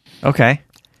Ohio. Okay.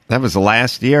 That was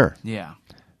last year. Yeah.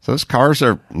 So those cars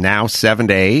are now 7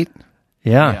 to 8?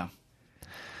 Yeah.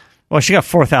 Well, she got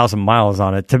 4,000 miles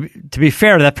on it. To be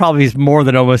fair, that probably is more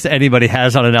than almost anybody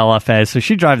has on an LFA, so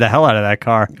she drive the hell out of that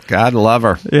car. God love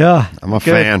her. Yeah. I'm a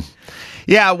fan.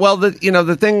 Yeah, well, the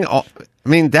thing,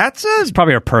 it's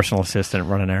probably her personal assistant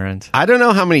running errands. I don't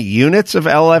know how many units of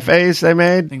LFAs they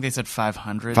made. I think they said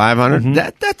 500. 500? Mm-hmm.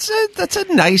 That's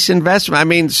a nice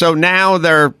investment. So now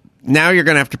you're going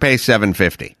to have to pay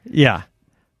 $750. Yeah.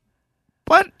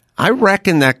 But I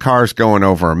reckon that car's going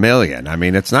over $1 million.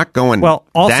 It's not going Well,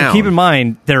 also down. Keep in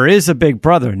mind, there is a Big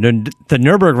Brother. The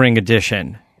Nürburgring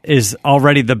edition is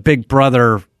already the Big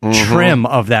Brother trim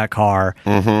of that car,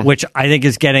 which I think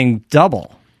is getting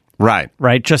double. Right.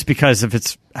 Right? Just because of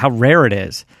how rare it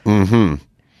is. Mm-hmm.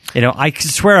 I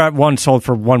swear one sold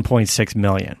for $1.6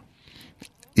 million.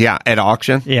 Yeah, at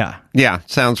auction? Yeah. Yeah,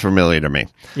 sounds familiar to me.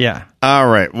 Yeah. All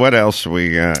right, what else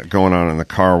we going on in the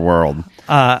car world?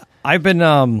 I've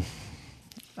been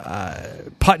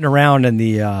putting around in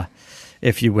the,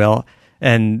 if you will,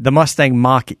 and the Mustang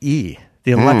Mach-E,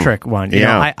 the electric one.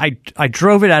 I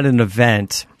drove it at an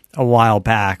event a while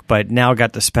back, but now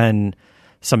got to spend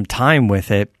some time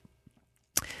with it.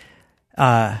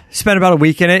 Spent about a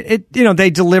week in it. They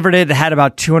delivered it. It had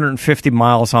about 250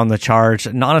 miles on the charge.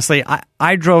 And honestly,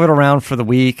 I drove it around for the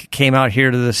week, came out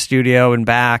here to the studio and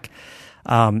back.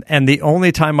 And the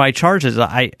only time I charged is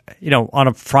on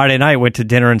a Friday night, went to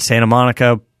dinner in Santa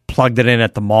Monica, plugged it in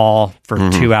at the mall for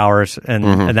 2 hours,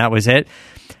 and that was it.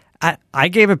 I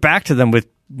gave it back to them with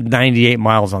 98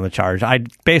 miles on the charge. I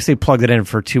basically plugged it in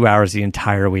for 2 hours the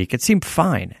entire week. It seemed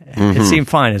fine. It seemed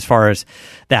fine as far as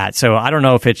that. So I don't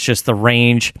know if it's just the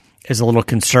range is a little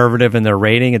conservative in their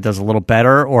rating. It does a little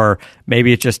better, or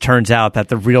maybe it just turns out that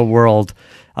the real world,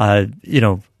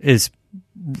 is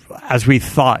as we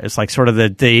thought. It's like sort of the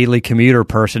daily commuter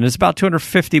person. It's about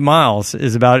 250 miles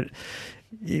is about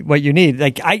what you need.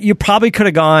 Like I probably could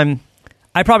have gone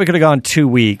 2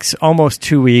 weeks, almost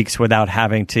 2 weeks without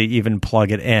having to even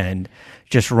plug it in,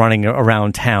 just running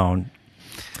around town.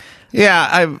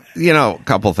 Yeah, a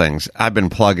couple things. I've been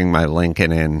plugging my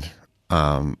Lincoln in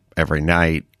every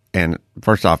night, and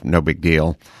first off, no big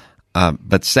deal.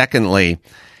 But secondly,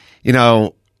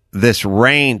 this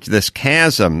range, this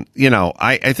chasm,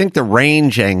 I think the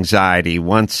range anxiety,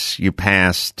 once you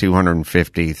pass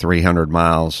 250, 300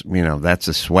 miles, that's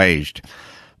assuaged.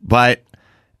 But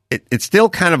it's still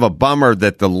kind of a bummer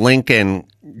that the Lincoln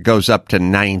goes up to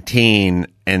 19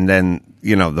 and then,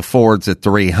 the Ford's at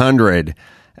 300.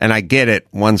 And I get it.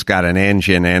 One's got an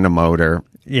engine and a motor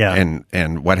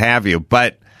and what have you.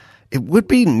 But it would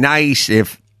be nice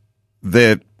if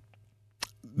the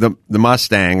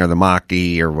Mustang or the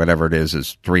Mach-E or whatever it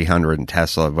is 300, and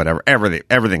Tesla, whatever,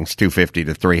 everything's 250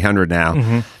 to 300 now.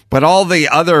 Mm-hmm. But all the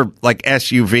other like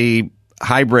SUV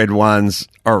hybrid ones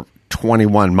are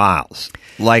 21 miles.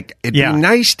 Like, it'd be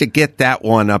nice to get that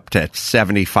one up to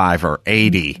 75 or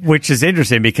 80. Which is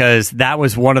interesting because that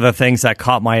was one of the things that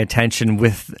caught my attention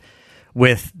with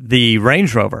the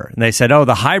Range Rover. And they said,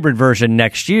 the hybrid version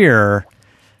next year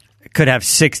could have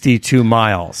 62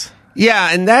 miles. Yeah,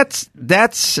 and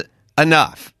that's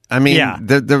enough. I mean,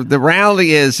 the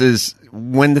reality is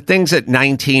when the thing's at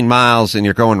 19 miles and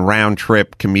you're going round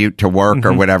trip commute to work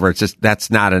or whatever, it's just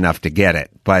that's not enough to get it.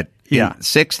 But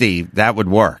 60, that would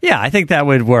work. Yeah, I think that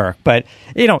would work. But,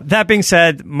 that being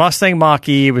said, Mustang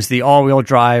Mach-E was the all-wheel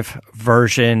drive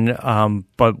version,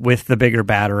 but with the bigger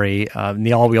battery.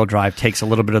 The all-wheel drive takes a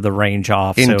little bit of the range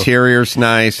off. Interior's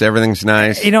nice. Everything's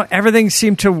nice. Everything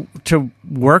seemed to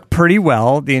work pretty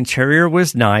well. The interior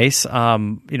was nice.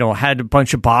 Had a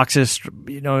bunch of boxes,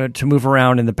 to move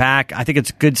around in the back. I think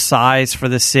it's good size for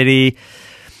the city.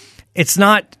 It's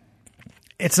not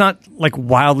like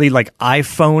wildly like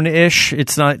iPhone-ish.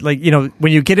 It's not like,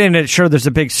 when you get in it, sure, there's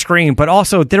a big screen, but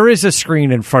also there is a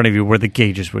screen in front of you where the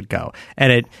gauges would go.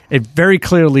 And it very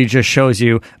clearly just shows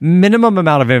you minimum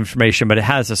amount of information, but it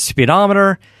has a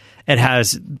speedometer, it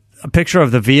has a picture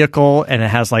of the vehicle, and it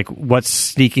has like what's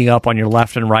sneaking up on your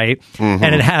left and right. Mm-hmm.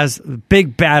 And it has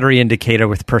big battery indicator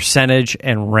with percentage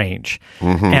and range.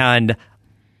 Mm-hmm. And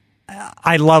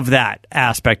I love that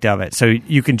aspect of it. So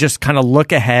you can just kind of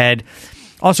look ahead.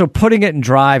 Also, putting it in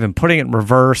drive and putting it in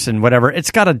reverse and whatever, it's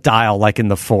got a dial like in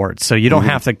the Ford. So you don't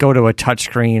have to go to a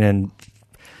touchscreen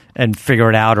and figure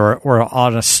it out or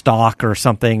on a stock or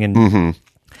something. And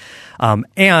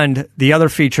and the other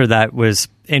feature that was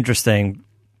interesting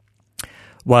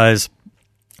was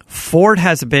Ford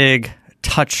has a big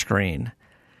touchscreen.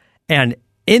 And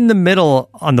in the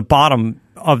middle, on the bottom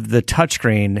of the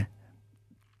touchscreen,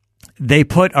 they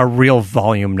put a real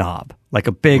volume knob. Like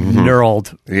a big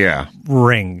knurled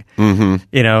ring,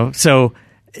 So,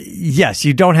 yes,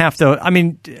 you don't have to. I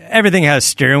mean, everything has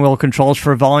steering wheel controls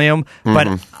for volume,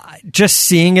 but just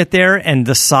seeing it there and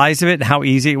the size of it and how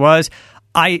easy it was,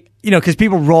 because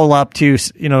people roll up to,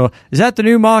 is that the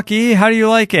new Mach-E? How do you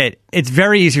like it? It's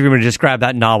very easy for me to just grab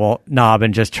that knob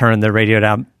and just turn the radio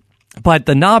down. But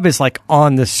the knob is like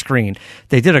on the screen.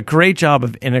 They did a great job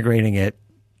of integrating it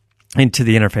into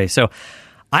the interface. So,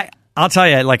 I'll tell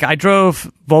you, like I drove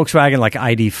Volkswagen like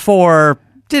ID4,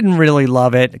 didn't really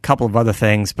love it, a couple of other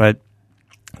things, but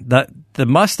the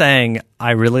Mustang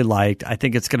I really liked. I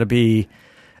think it's going to be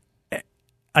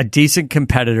a decent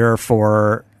competitor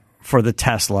for the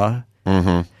Tesla,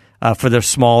 for their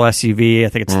small SUV. I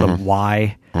think it's the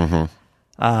Y.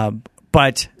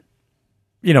 But,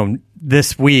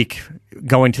 this week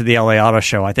going to the LA Auto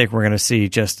Show, I think we're going to see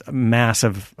just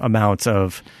massive amounts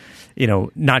of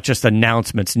not just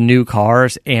announcements, new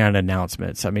cars and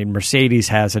announcements. I mean, Mercedes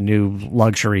has a new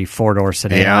luxury four-door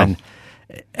sedan,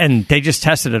 and they just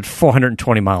tested at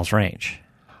 420 miles range.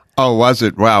 Oh, was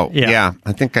it? Wow. Yeah.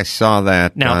 I think I saw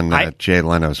that on Jay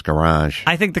Leno's garage.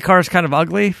 I think the car is kind of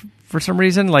ugly for some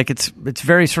reason. Like it's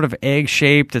very sort of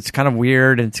egg-shaped. It's kind of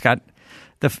weird. And it's got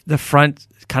the front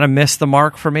kind of missed the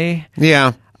mark for me.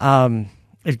 Yeah.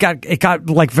 It got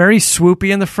like very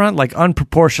swoopy in the front, like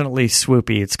unproportionately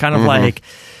swoopy. It's kind of like,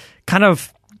 kind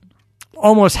of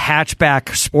almost hatchback,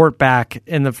 sportback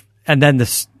and then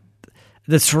this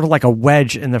sort of like a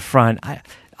wedge in the front. I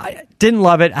didn't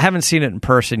love it. I haven't seen it in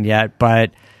person yet,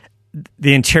 but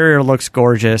the interior looks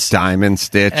gorgeous. Diamond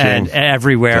stitching. And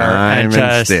everywhere.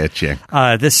 Diamond stitching.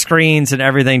 The screens and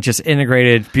everything just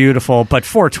integrated, beautiful. But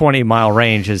 420-mile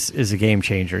range is a game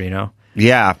changer, you know?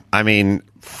 Yeah. I mean,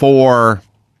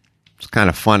 it's kind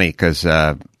of funny because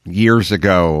years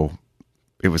ago,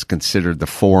 it was considered the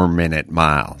 4-minute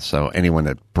mile. So anyone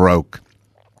that broke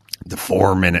the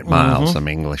 4-minute mile, some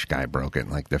English guy broke it in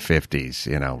like the 50s,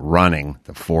 you know, running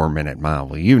the 4-minute mile.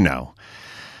 Well, you know.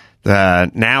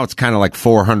 Now it's kind of like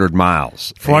 400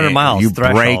 miles. 400 miles, you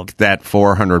threshold. break that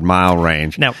 400-mile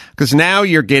range. Now, because now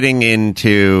you're getting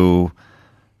into,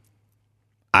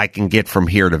 I can get from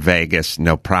here to Vegas,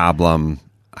 no problem.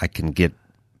 I can get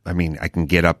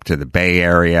up to the Bay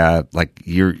Area. Like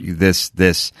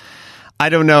this. I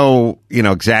don't know, you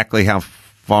know, exactly how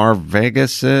far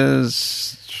Vegas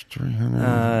is.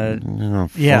 300,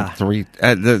 yeah.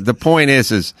 The point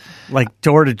is like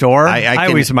door to door. I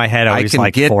always in my head always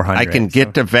like 400. I can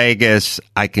get to Vegas.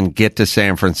 I can get to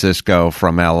San Francisco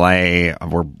from LA.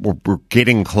 We're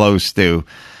getting close to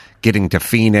getting to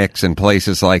Phoenix and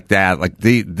places like that. Like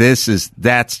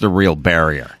that's the real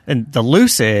barrier. And the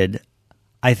Lucid,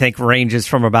 I think, ranges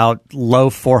from about low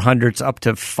 400s up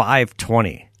to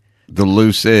 520. The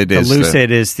Lucid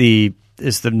is the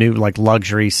new like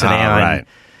luxury sedan.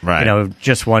 Right. You know,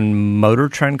 just won Motor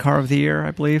Trend Car of the Year,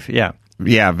 I believe. Yeah.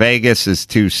 Yeah, Vegas is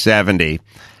 270,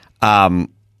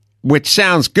 which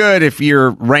sounds good if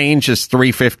your range is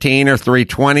 315 or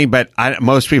 320, but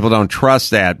most people don't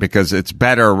trust that because it's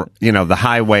better, you know, the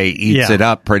highway eats it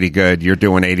up pretty good. You're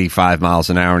doing 85 miles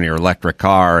an hour in your electric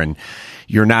car, and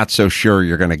you're not so sure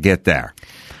you're going to get there.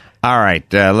 All right,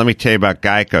 let me tell you about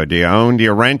Geico. Do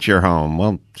you rent your home?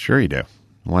 Well, sure you do,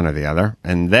 one or the other.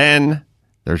 And then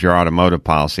there's your automotive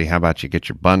policy. How about you get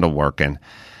your bundle working?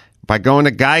 By going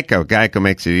to Geico, Geico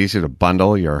makes it easy to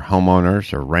bundle your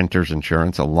homeowners or renters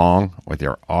insurance along with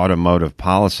your automotive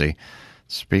policy.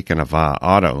 Speaking of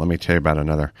auto, let me tell you about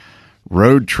another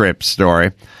road trip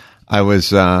story. I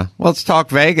was, let's talk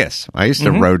Vegas. I used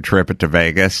to road trip it to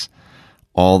Vegas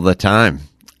all the time.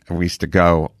 We used to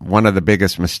go. One of the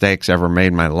biggest mistakes ever made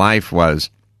in my life was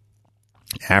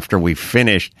after we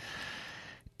finished.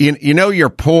 You know you're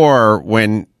poor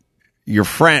when your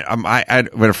friend. I had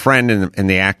a friend in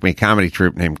the Acme comedy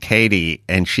troupe named Katie,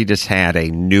 and she just had a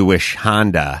newish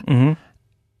Honda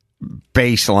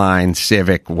baseline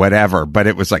Civic, whatever. But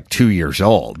it was like 2 years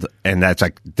old, and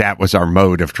that was our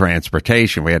mode of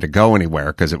transportation. We had to go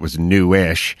anywhere because it was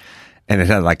newish, and it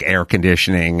had like air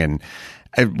conditioning, and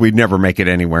we'd never make it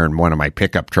anywhere in one of my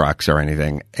pickup trucks or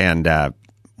anything. And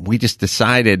we just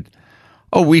decided,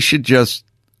 we should just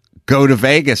go to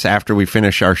Vegas after we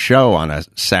finish our show on a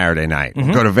Saturday night.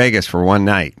 Go to Vegas for one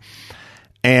night.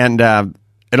 And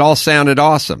it all sounded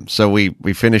awesome. So we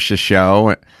finished the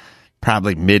show,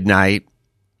 probably midnight,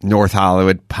 North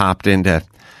Hollywood, popped into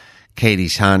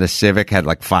Katie's Honda Civic, had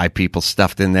like 5 people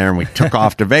stuffed in there, and we took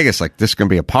off to Vegas like this is going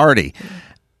to be a party.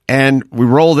 And we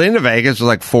rolled into Vegas. It was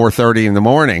like 4:30 in the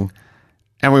morning,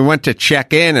 and we went to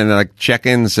check in, and like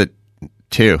check-in's at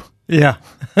 2. Yeah.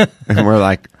 And we're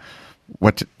like,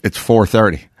 "What? It's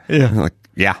 4:30." Yeah. And like,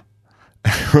 yeah.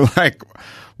 We're like,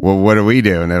 well, what do we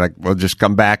do? And they're like, well, just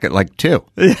come back at like 2.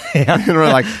 Yeah. And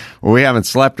we're like, well, we haven't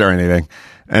slept or anything.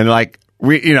 And like,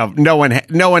 no one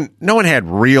had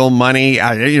real money.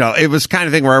 It was kind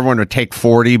of thing where everyone would take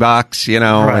 $40,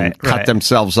 and cut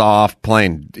themselves off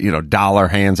playing, dollar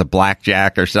hands of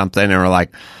blackjack or something. And we're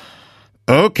like,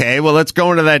 okay, well, let's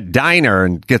go into that diner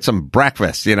and get some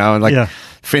breakfast, and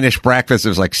finish breakfast. It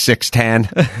was like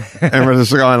 6:10. And we're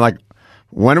just going like,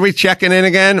 when are we checking in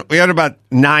again? We had about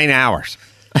 9 hours.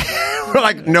 We're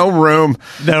like, no room,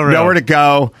 nowhere to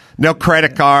go, no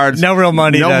credit cards, no real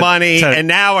money, and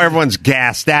now everyone's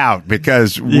gassed out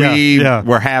because we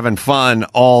were having fun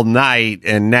all night,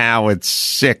 and now it's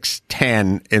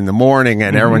 6:10 in the morning,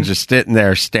 and everyone's just sitting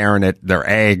there staring at their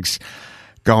eggs,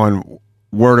 going,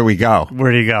 where do we go?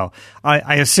 Where do you go?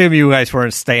 I assume you guys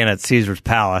weren't staying at Caesar's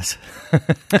Palace.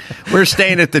 We're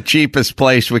staying at the cheapest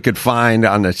place we could find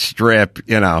on the strip,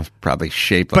 probably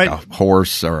shaped like a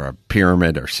horse or a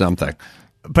pyramid or something.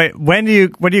 But when do you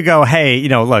go, hey,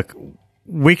 look,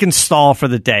 we can stall for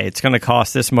the day. It's going to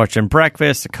cost this much in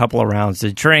breakfast, a couple of rounds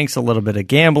of drinks, a little bit of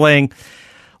gambling.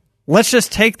 Let's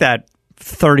just take that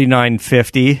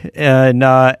 $39.50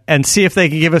 and see if they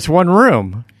can give us one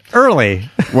room. Early.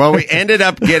 Well, we ended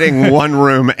up getting one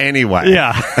room anyway.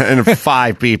 Yeah. And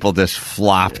 5 people just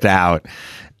flopped out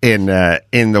in the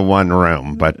one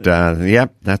room. But,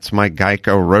 that's my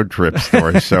Geico road trip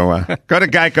story. So go to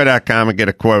geico.com and get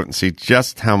a quote and see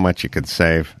just how much you could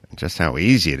save, just how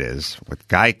easy it is with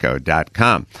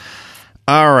geico.com.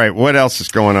 All right, what else is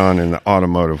going on in the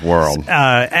automotive world?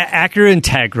 Acura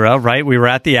Integra, right? We were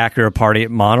at the Acura party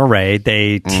at Monterey.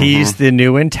 They teased the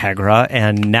new Integra,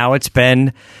 and now it's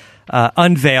been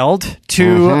unveiled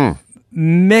to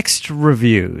mixed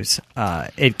reviews.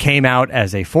 It came out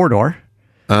as a 4-door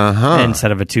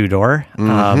instead of a 2-door,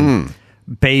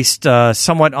 based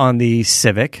somewhat on the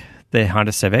Civic, the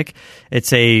Honda Civic.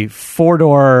 It's a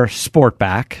 4-door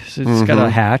Sportback, so it's got a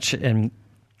hatch, and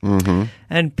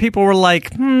people were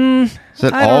like, Is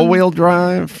it all-wheel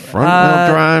drive,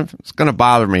 front-wheel drive? It's going to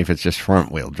bother me if it's just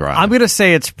front-wheel drive. I'm going to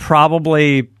say it's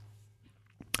probably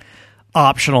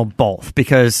optional both,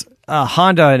 because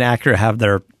Honda and Acura have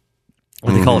their,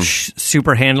 what they call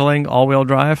super handling all-wheel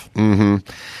drive.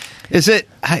 Is it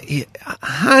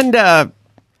Honda?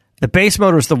 The base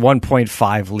motor is the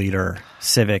 1.5-liter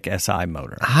Civic Si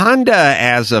motor. Honda,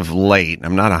 as of late,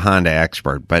 I'm not a Honda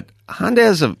expert, but Honda,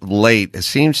 as of late,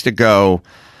 seems to go,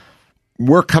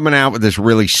 we're coming out with this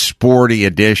really sporty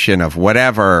edition of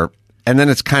whatever, and then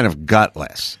it's kind of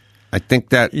gutless. I think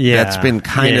that's been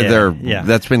kind of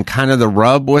that's been kind of the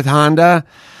rub with Honda.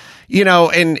 You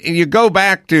know, and you go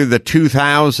back to the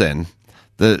 2000,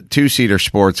 the 2-seater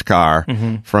sports car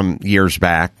from years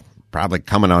back, probably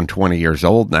coming on 20 years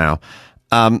old now.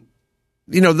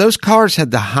 You know, those cars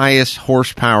had the highest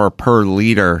horsepower per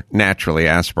liter naturally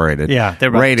aspirated. Yeah, they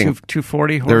were rating.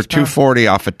 240 horsepower. They were 240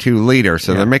 off a 2 liter,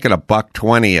 so they're making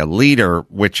 $120 a liter,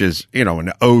 which is, you know,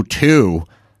 an 02.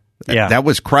 Yeah. That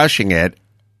was crushing it.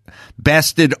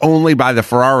 Bested only by the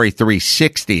Ferrari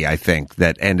 360, I think,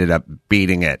 that ended up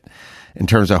beating it in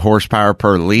terms of horsepower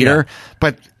per liter. Yeah.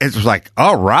 But it was like,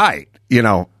 all right, you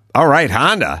know, all right,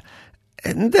 Honda.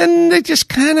 And then they just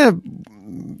kind of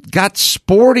got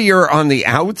sportier on the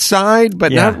outside,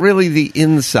 but not really the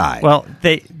inside. Well,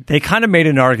 they kind of made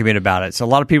an argument about it. So a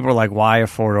lot of people were like, why a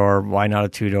 4-door? Why not a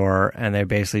 2-door? And they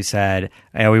basically said,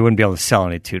 we wouldn't be able to sell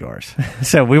any 2-doors.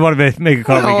 So we want to make a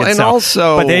car we can sell.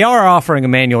 Also, but they are offering a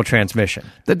manual transmission.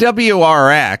 The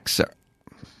WRX,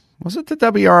 was it the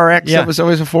WRX that was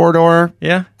always a 4-door?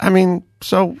 Yeah. I mean,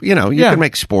 so, you know, you can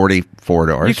make sporty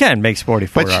 4-doors. You can make sporty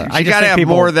 4-doors. But you got to have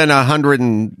more than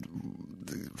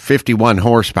 151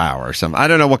 horsepower or something. I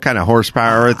don't know what kind of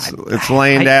horsepower it's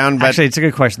laying down. But actually, it's a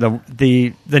good question.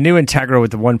 The new Integra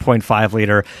with the 1.5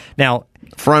 liter. Now,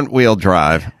 front wheel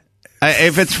drive.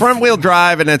 If it's front wheel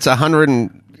drive and it's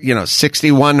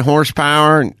 161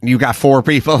 horsepower, and you got 4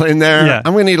 people in there,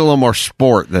 I'm going to need a little more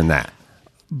sport than that.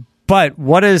 But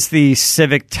what is the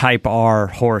Civic Type R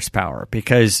horsepower?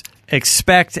 Because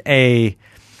expect that's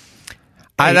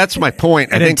my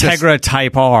point. I think Integra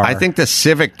Type R. I think the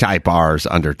Civic Type R is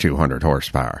under 200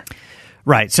 horsepower.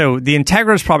 Right. So the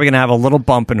Integra is probably going to have a little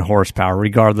bump in horsepower,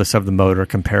 regardless of the motor,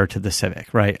 compared to the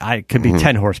Civic. Right. It could be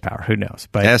 10 horsepower. Who knows?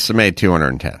 But estimate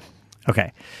 210.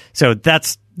 Okay. So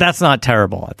that's not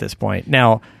terrible at this point.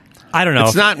 Now, I don't know.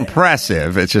 It's not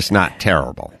impressive. It's just not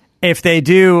terrible. If they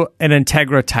do an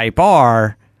Integra Type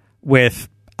R with,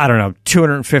 I don't know,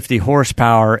 250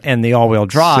 horsepower and the all-wheel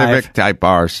drive. Civic Type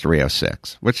R is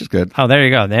 306, which is good. Oh, there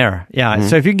you go. There. Yeah.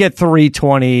 So if you can get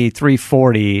 320,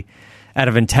 340 out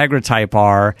of Integra Type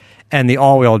R and the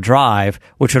all-wheel drive,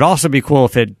 which would also be cool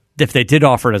if they did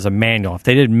offer it as a manual. If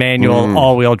they did manual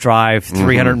all-wheel drive,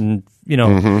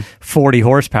 340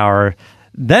 horsepower,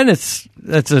 then it's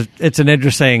an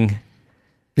interesting.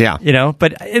 Yeah. You know,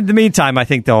 but in the meantime, I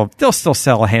think they'll still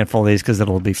sell a handful of these because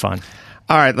it'll be fun.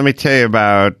 All right, let me tell you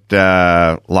about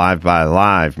Live by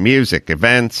Live. Music,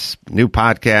 events, new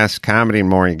podcasts, comedy, and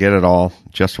more. You get it all.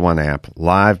 Just one app.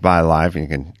 Live by Live. You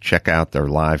can check out their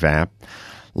live app.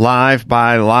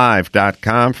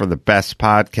 LiveByLive.com for the best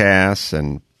podcasts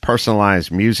and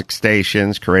personalized music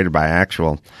stations curated by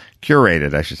actual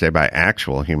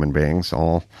human beings.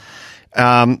 All.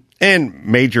 And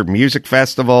major music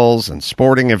festivals and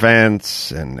sporting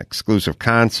events and exclusive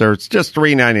concerts. Just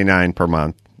 $3.99 per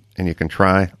month. And you can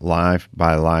try Live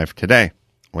by Live today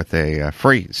with a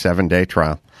free 7-day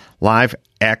trial.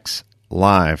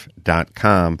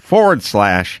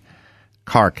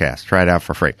 LiveXLive.com/CarCast. Try it out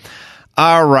for free.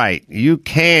 All right. You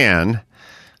can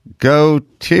go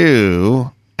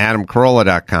to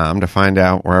AdamCarolla.com to find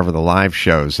out wherever the live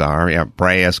shows are. Yeah,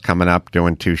 Brea's coming up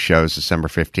doing 2 shows December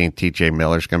 15th. TJ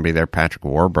Miller's going to be there. Patrick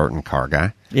Warburton, car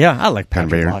guy. Yeah, I like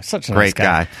Patrick. Such a great nice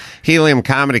guy. Helium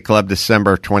Comedy Club,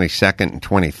 December 22nd and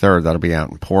 23rd. That'll be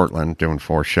out in Portland, doing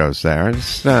 4 shows there.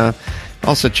 Just,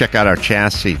 also check out our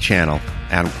Chassis channel.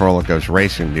 Adam Carolla Goes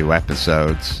Racing, new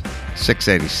episodes.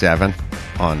 687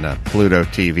 on Pluto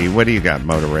TV. What do you got,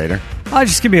 Motorator?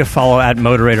 Just give me a follow at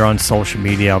Motorator on social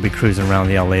media. I'll be cruising around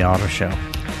the LA Auto Show.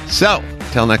 So,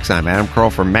 till next time, Adam Kroll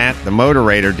for Matt, the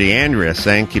Motorator, DeAndrea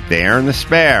saying keep the air in the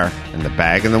spare and the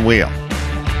bag in the wheel.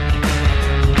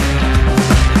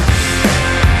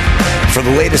 For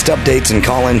the latest updates and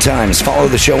call-in times, follow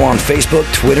the show on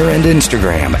Facebook, Twitter, and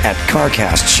Instagram at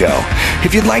CarCast Show.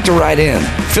 If you'd like to write in,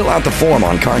 fill out the form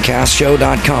on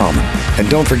CarCastShow.com. And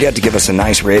don't forget to give us a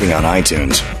nice rating on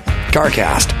iTunes.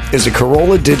 CarCast is a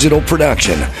Corolla digital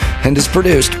production and is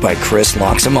produced by Chris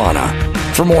Loxamana.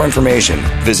 For more information,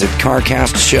 visit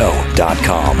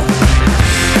CarCastShow.com.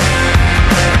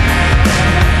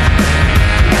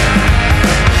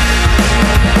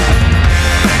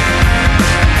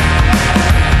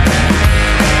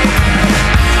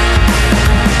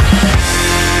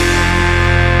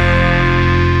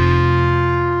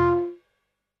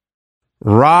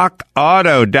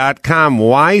 RockAuto.com.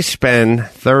 Why spend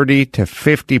 30 to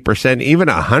 50%, even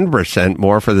 100%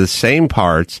 more for the same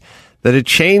parts that a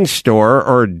chain store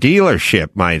or dealership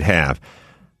might have?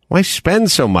 Why spend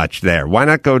so much there? Why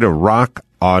not go to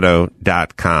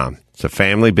RockAuto.com? It's a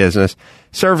family business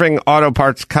serving auto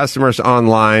parts customers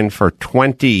online for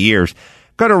 20 years.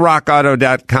 Go to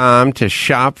RockAuto.com to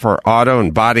shop for auto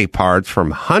and body parts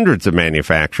from hundreds of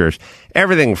manufacturers.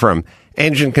 Everything from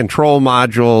engine control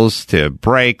modules to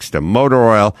brakes to motor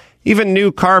oil, even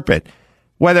new carpet.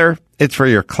 Whether it's for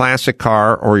your classic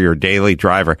car or your daily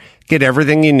driver, get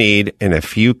everything you need in a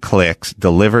few clicks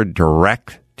delivered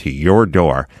direct to your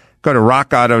door. Go to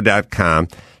rockauto.com.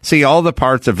 See all the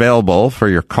parts available for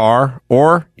your car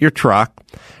or your truck.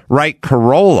 Write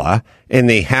Corolla in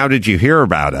the How Did You Hear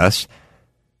About Us?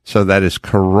 So that is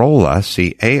Corolla,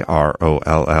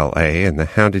 C-A-R-O-L-L-A, in the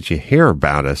How Did You Hear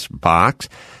About Us box,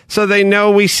 so they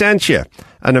know we sent you.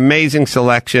 An amazing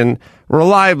selection,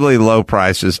 reliably low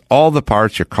prices, all the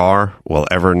parts your car will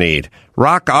ever need.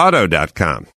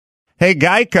 RockAuto.com. Hey,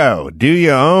 Geico, do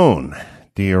you own?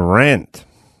 Do you rent?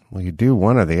 Well, you do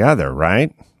one or the other,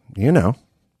 right? You know,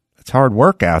 it's hard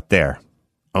work out there.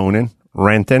 Owning,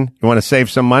 renting. You want to save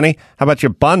some money? How about you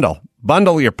bundle?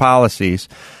 Bundle your policies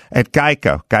at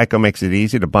Geico. Geico makes it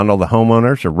easy to bundle the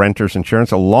homeowners or renters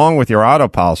insurance along with your auto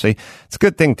policy. It's a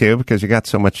good thing, too, because you got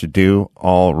so much to do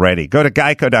already. Go to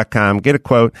geico.com, get a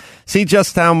quote, see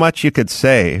just how much you could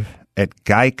save at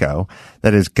Geico.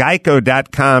 That is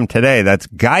geico.com today. That's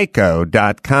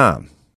geico.com.